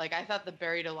grave. Like I thought the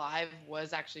buried alive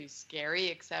was actually scary,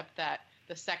 except that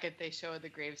the second they showed the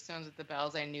gravestones with the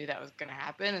bells, I knew that was going to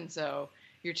happen, and so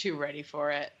you're too ready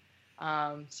for it.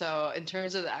 So in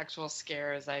terms of the actual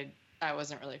scares, I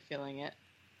wasn't really feeling it.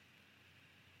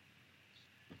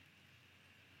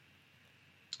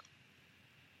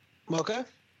 Mocha?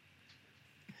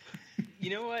 You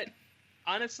know what?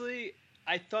 Honestly,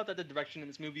 I thought that the direction in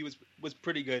this movie was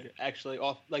pretty good, actually,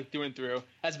 off like through and through.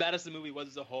 As bad as the movie was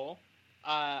as a whole,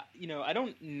 I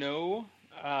don't know,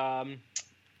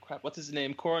 what's his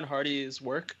name? Corin Hardy's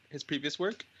work, his previous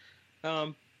work.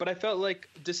 But I felt like,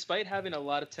 despite having a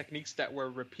lot of techniques that were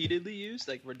repeatedly used,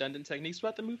 like redundant techniques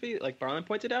throughout the movie, like Barlin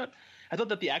pointed out, I thought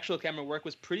that the actual camera work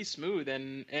was pretty smooth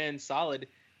and solid.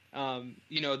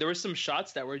 There were some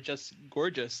shots that were just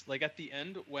gorgeous. Like at the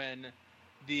end when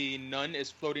the nun is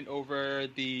floating over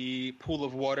the pool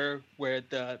of water where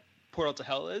the portal to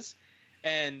hell is,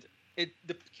 and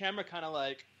the camera kind of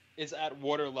like is at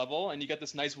water level, and you get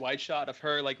this nice wide shot of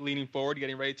her like leaning forward,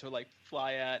 getting ready to like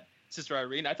fly at Sister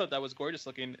Irene. I thought that was gorgeous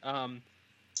looking.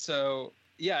 So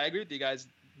yeah, I agree with you guys.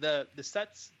 The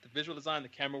sets, the visual design, the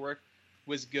camera work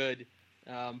was good,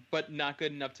 but not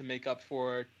good enough to make up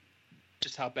for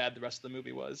just how bad the rest of the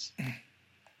movie was.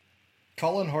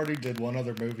 Colin Hardy did one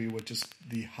other movie, which is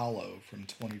The Hollow from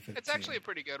 2015. It's actually a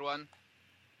pretty good one.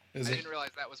 I Is it? didn't realize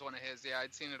that was one of his. Yeah,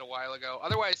 I'd seen it a while ago.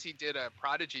 Otherwise, he did a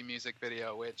Prodigy music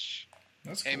video, which,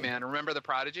 That's hey cool. man, remember the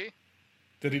Prodigy?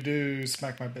 Did he do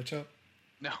Smack My Bitch Up?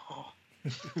 No.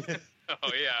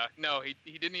 Oh yeah, no,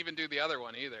 he didn't even do the other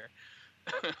one either.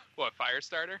 What,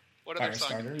 Firestarter? What other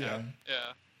song? Firestarter, yeah.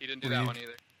 Yeah, he didn't do that one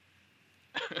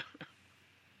either.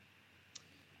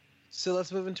 So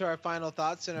let's move into our final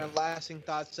thoughts and our lasting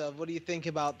thoughts of what do you think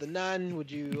about The Nun?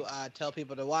 Would you tell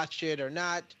people to watch it or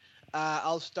not?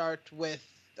 I'll start with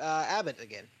Abbott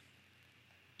again.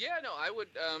 Yeah, no, I would,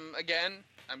 again,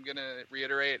 I'm going to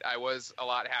reiterate, I was a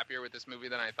lot happier with this movie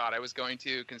than I thought I was going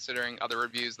to, considering other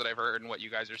reviews that I've heard and what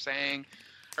you guys are saying.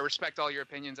 I respect all your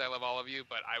opinions, I love all of you,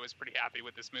 but I was pretty happy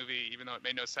with this movie, even though it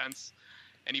made no sense,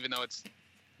 and even though it's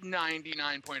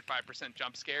 99.5%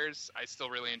 jump scares, I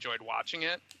still really enjoyed watching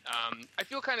it. I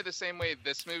feel kind of the same way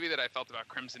this movie that I felt about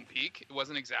Crimson Peak. It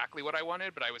wasn't exactly what I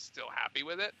wanted, but I was still happy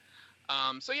with it.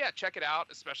 So yeah, check it out,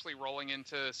 especially rolling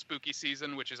into spooky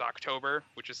season, which is October,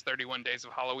 which is 31 days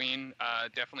of Halloween.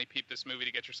 Definitely peep this movie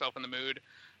to get yourself in the mood.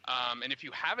 And if you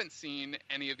haven't seen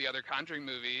any of the other Conjuring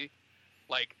movie,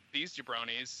 like these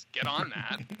jabronis, get on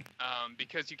that,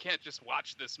 because you can't just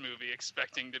watch this movie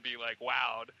expecting to be like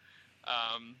wowed.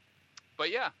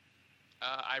 But yeah,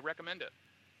 I recommend it.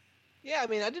 Yeah, I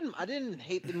mean, I didn't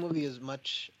hate the movie as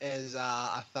much as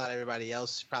I thought everybody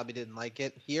else probably didn't like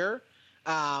it here.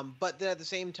 But then at the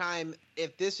same time,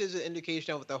 if this is an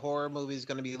indication of what the horror movie is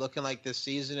going to be looking like this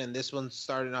season, and this one's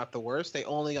starting off the worst, they're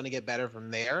only going to get better from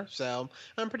there. So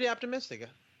I'm pretty optimistic.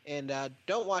 And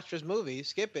don't watch this movie,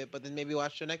 skip it, but then maybe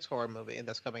watch the next horror movie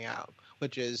that's coming out,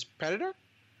 which is Predator.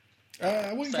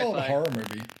 I wouldn't call it a Sci-fi. horror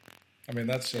movie. I mean,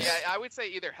 that's just... Yeah, I would say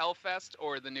either Hellfest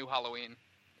or the new Halloween.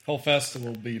 Hellfest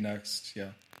will be next, yeah.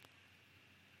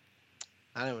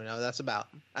 I don't even know what that's about.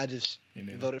 I just Me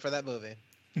neither. voted for that movie.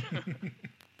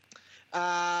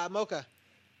 Mocha.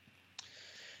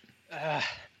 An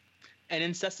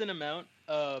incessant amount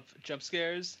of jump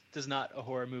scares does not a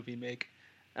horror movie make.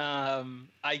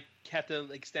 I have to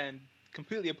stand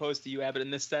completely opposed to you, Abbott,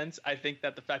 in this sense. I think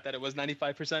that the fact that it was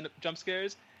 95% jump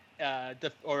scares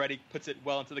already puts it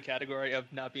well into the category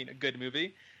of not being a good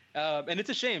movie. And it's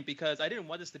a shame because I didn't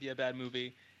want this to be a bad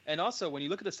movie. And also, when you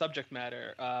look at the subject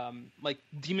matter, like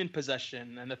demon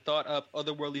possession and the thought of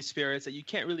otherworldly spirits that you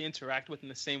can't really interact with in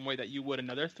the same way that you would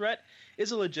another threat,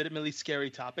 is a legitimately scary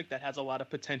topic that has a lot of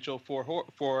potential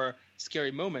for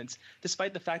scary moments,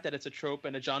 despite the fact that it's a trope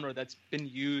and a genre that's been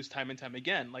used time and time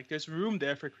again. Like, there's room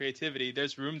there for creativity.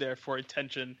 There's room there for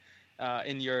intention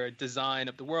in your design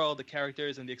of the world, the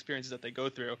characters, and the experiences that they go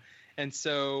through. And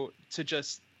so to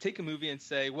just take a movie and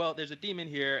say, well, there's a demon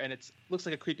here, and it looks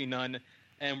like a creepy nun,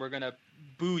 and we're gonna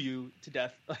boo you to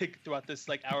death throughout this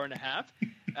hour and a half.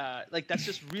 That's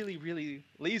just really, really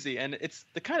lazy. And it's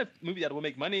the kind of movie that will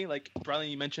make money. Like Brian,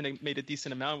 you mentioned, it made a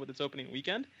decent amount with its opening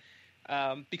weekend.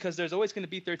 Because there's always going to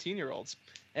be 13-year-olds,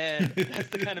 and that's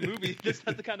the kind of movie. That's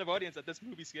the kind of audience that this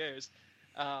movie scares.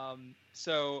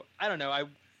 So I don't know.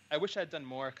 I wish I had done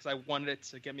more because I wanted it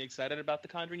to get me excited about the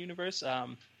Conjuring universe,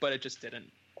 but it just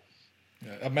didn't.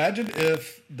 Yeah. Imagine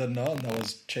if the nun that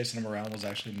was chasing him around was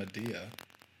actually Medea.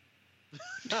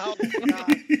 Oh,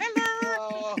 God.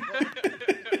 Hello.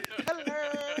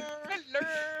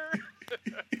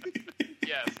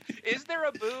 Yes. Is there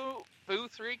a Boo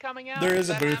 3 coming out? There is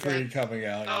a that Boo happen? 3 coming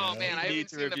out. Oh yeah. man, I We need haven't to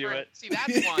seen the review first. it. See,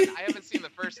 that's one. I haven't seen the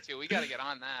first two. We got to get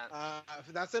on that.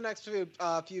 That's the next few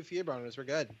fear boners. We're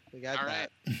good. We got All that.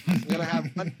 right. We're gonna have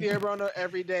one fear boner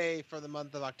every day for the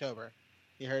month of October.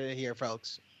 You heard it here,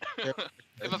 folks.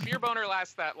 If a fear boner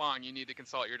lasts that long, you need to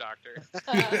consult your doctor.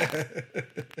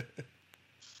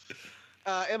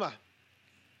 Emma.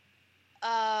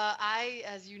 I,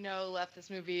 as you know, left this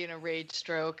movie in a rage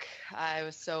stroke. I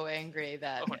was so angry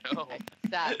that I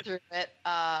sat through it,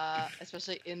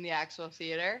 especially in the actual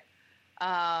theater.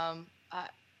 I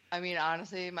mean,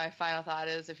 honestly, my final thought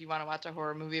is if you want to watch a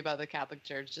horror movie about the Catholic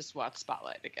Church, just watch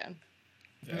Spotlight again.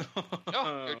 Yeah.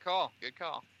 Oh, good call. Good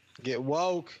call. Get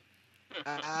woke.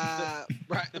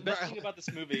 The best thing about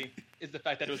this movie is the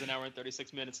fact that it was an hour and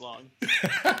 36 minutes long.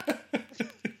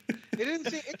 It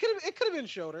didn't seem, it could have been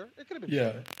shorter. It could have been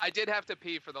Yeah. shorter. I did have to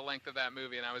pee for the length of that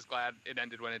movie, and I was glad it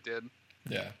ended when it did.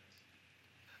 Yeah.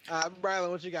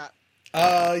 Rylan, what you got?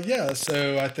 Yeah,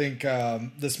 so I think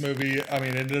this movie, I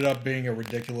mean, ended up being a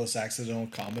ridiculous accidental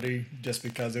comedy just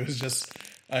because it was just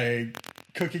a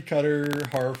cookie-cutter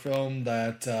horror film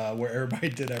that where everybody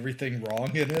did everything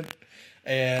wrong in it,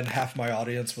 and half my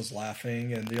audience was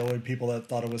laughing, and the only people that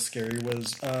thought it was scary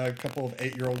was a couple of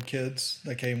 8-year-old kids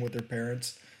that came with their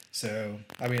parents. So,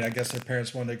 I mean, I guess their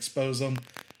parents wanted to expose them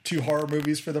to horror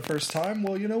movies for the first time.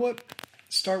 Well, you know what?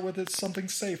 Start with it something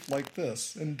safe like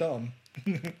this and dumb.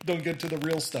 Don't get to the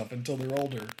real stuff until they're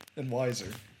older and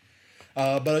wiser.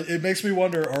 But it makes me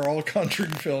wonder, are all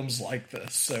Conjuring films like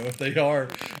this? So if they are,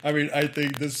 I mean, I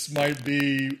think this might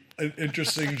be an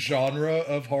interesting genre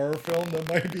of horror film that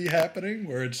might be happening,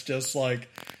 where it's just like,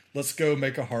 let's go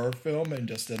make a horror film and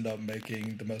just end up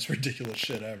making the most ridiculous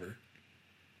shit ever.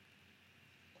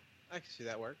 I can see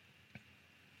that work.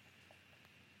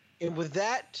 And with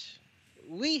that,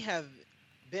 we have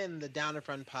been the Down in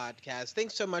Front podcast.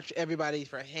 Thanks so much, everybody,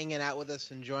 for hanging out with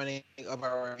us and joining of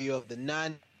our review of The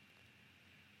Nun.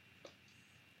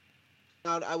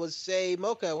 Now, I would say,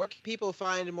 Mocha, where can people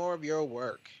find more of your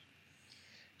work?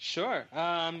 Sure.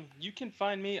 You can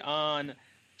find me on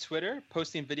Twitter,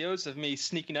 posting videos of me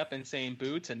sneaking up and saying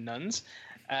boo to nuns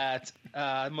at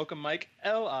Mocha Mike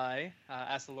Li,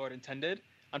 as the Lord intended.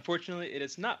 Unfortunately, it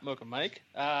is not Mocha Mike.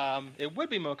 It would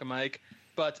be Mocha Mike,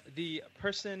 but the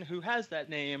person who has that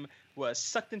name was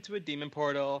sucked into a demon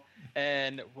portal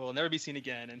and will never be seen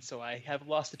again, and so I have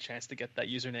lost the chance to get that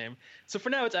username. So for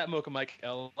now, it's at Mocha Mike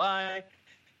Li.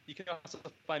 You can also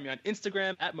find me on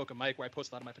Instagram at Mocha Mike, where I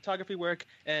post a lot of my photography work,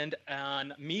 and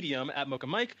on Medium at Mocha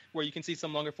Mike, where you can see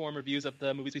some longer form reviews of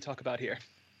the movies we talk about here.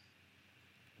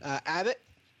 Abbott?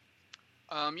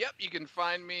 Yep, you can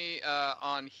find me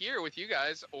on here with you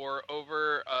guys or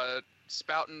over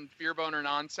spouting fear boner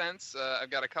nonsense. I've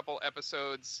got a couple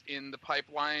episodes in the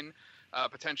pipeline,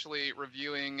 potentially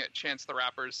reviewing Chance the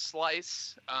Rapper's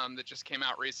Slice that just came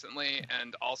out recently,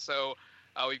 and also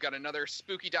we've got another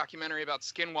spooky documentary about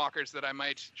skinwalkers that I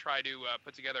might try to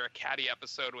put together a catty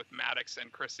episode with Maddox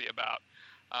and Chrissy about,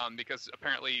 because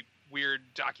apparently weird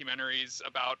documentaries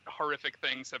about horrific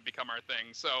things have become our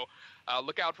thing. So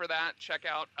look out for that. Check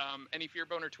out any Fear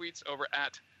Boner tweets over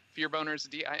at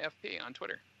FearBonersDIFP on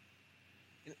Twitter.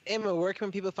 And Emma, where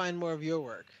can people find more of your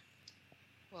work?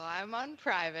 Well, I'm on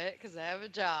private because I have a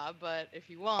job, but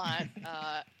if you want,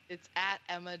 it's at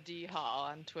Emma D. Hall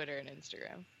on Twitter and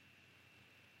Instagram.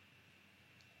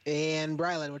 And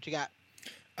Brylan, what you got?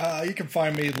 You can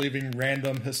find me leaving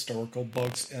random historical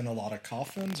books in a lot of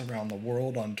coffins around the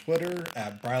world on Twitter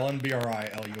at Bryland,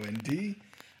 BRILUND.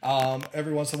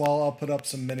 Every once in a while, I'll put up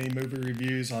some mini movie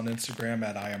reviews on Instagram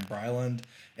at I am Bryland.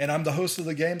 And I'm the host of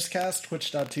the Gamescast,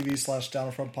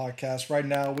 twitch.tv/Downfront Podcast. Right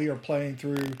now, we are playing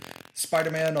through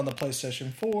Spider-Man on the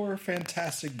PlayStation 4.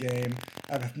 Fantastic game.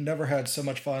 I've never had so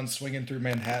much fun swinging through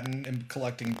Manhattan and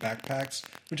collecting backpacks,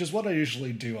 which is what I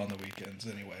usually do on the weekends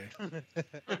anyway.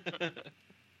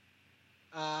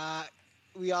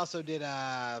 We also did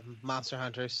Monster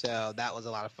Hunter, so that was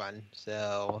a lot of fun.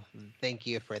 So thank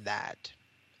you for that.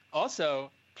 Also,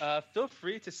 feel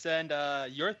free to send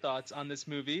your thoughts on this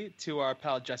movie to our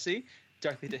pal Jesse,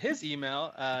 directly to his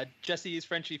email,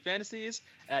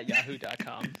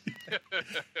 jessie'sfrenchiefantasies@yahoo.com.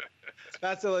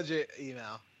 That's a legit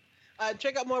email.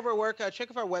 Check out more of our work. Check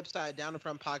out our website,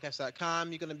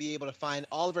 downinfrontpodcast.com. You're going to be able to find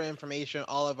all of our information,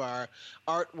 all of our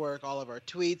artwork, all of our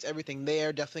tweets, everything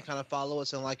there. Definitely kind of follow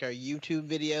us on like our YouTube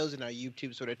videos and our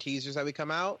YouTube sort of teasers that we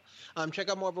come out. Check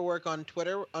out more of our work on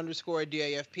Twitter,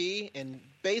 _DAFP, and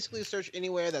basically search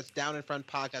anywhere that's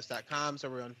downinfrontpodcast.com. So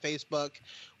we're on Facebook.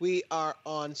 We are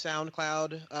on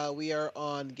SoundCloud. We are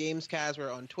on Gamescast.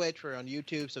 We're on Twitch. We're on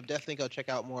YouTube. So definitely go check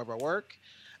out more of our work.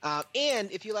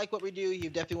 And if you like what we do, you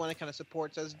definitely want to kind of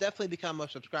support us, definitely become a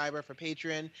subscriber for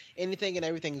Patreon. Anything and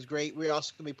everything is great. We're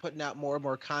also going to be putting out more and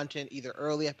more content, either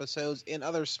early episodes and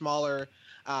other smaller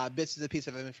bits of the piece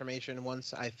of information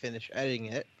once I finish editing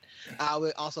it. I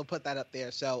will also put that up there.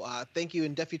 So thank you,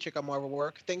 and definitely check out more of our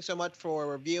work. Thanks so much for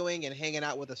reviewing and hanging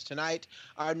out with us tonight.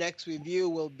 Our next review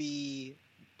will be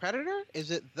Predator? Is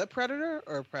it The Predator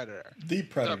or Predator? The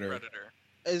Predator. The Predator.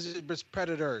 Is it just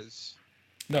Predators?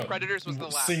 No, Predators was the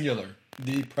last singular.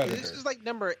 The Predator. This is like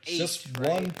number 8. Just right?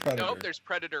 one Predator. Nope, there's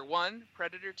Predator 1,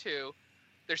 Predator 2.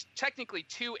 There's technically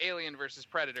 2 Alien versus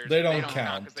Predators. They but don't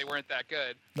count. because they weren't that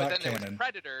good. But Not then there canon. was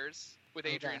Predators with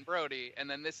Adrian Okay. Brody, and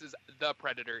then this is The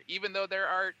Predator, even though there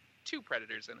are 2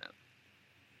 Predators in it.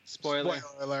 Spoiler.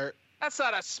 Spoiler alert. That's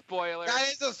not a spoiler. That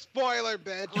is a spoiler,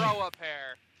 bitch. Grow a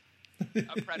pair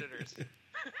of Predators.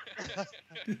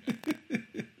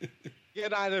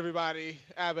 Good night, everybody.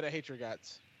 Abbott, I hate your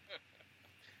guts.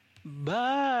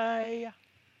 Bye.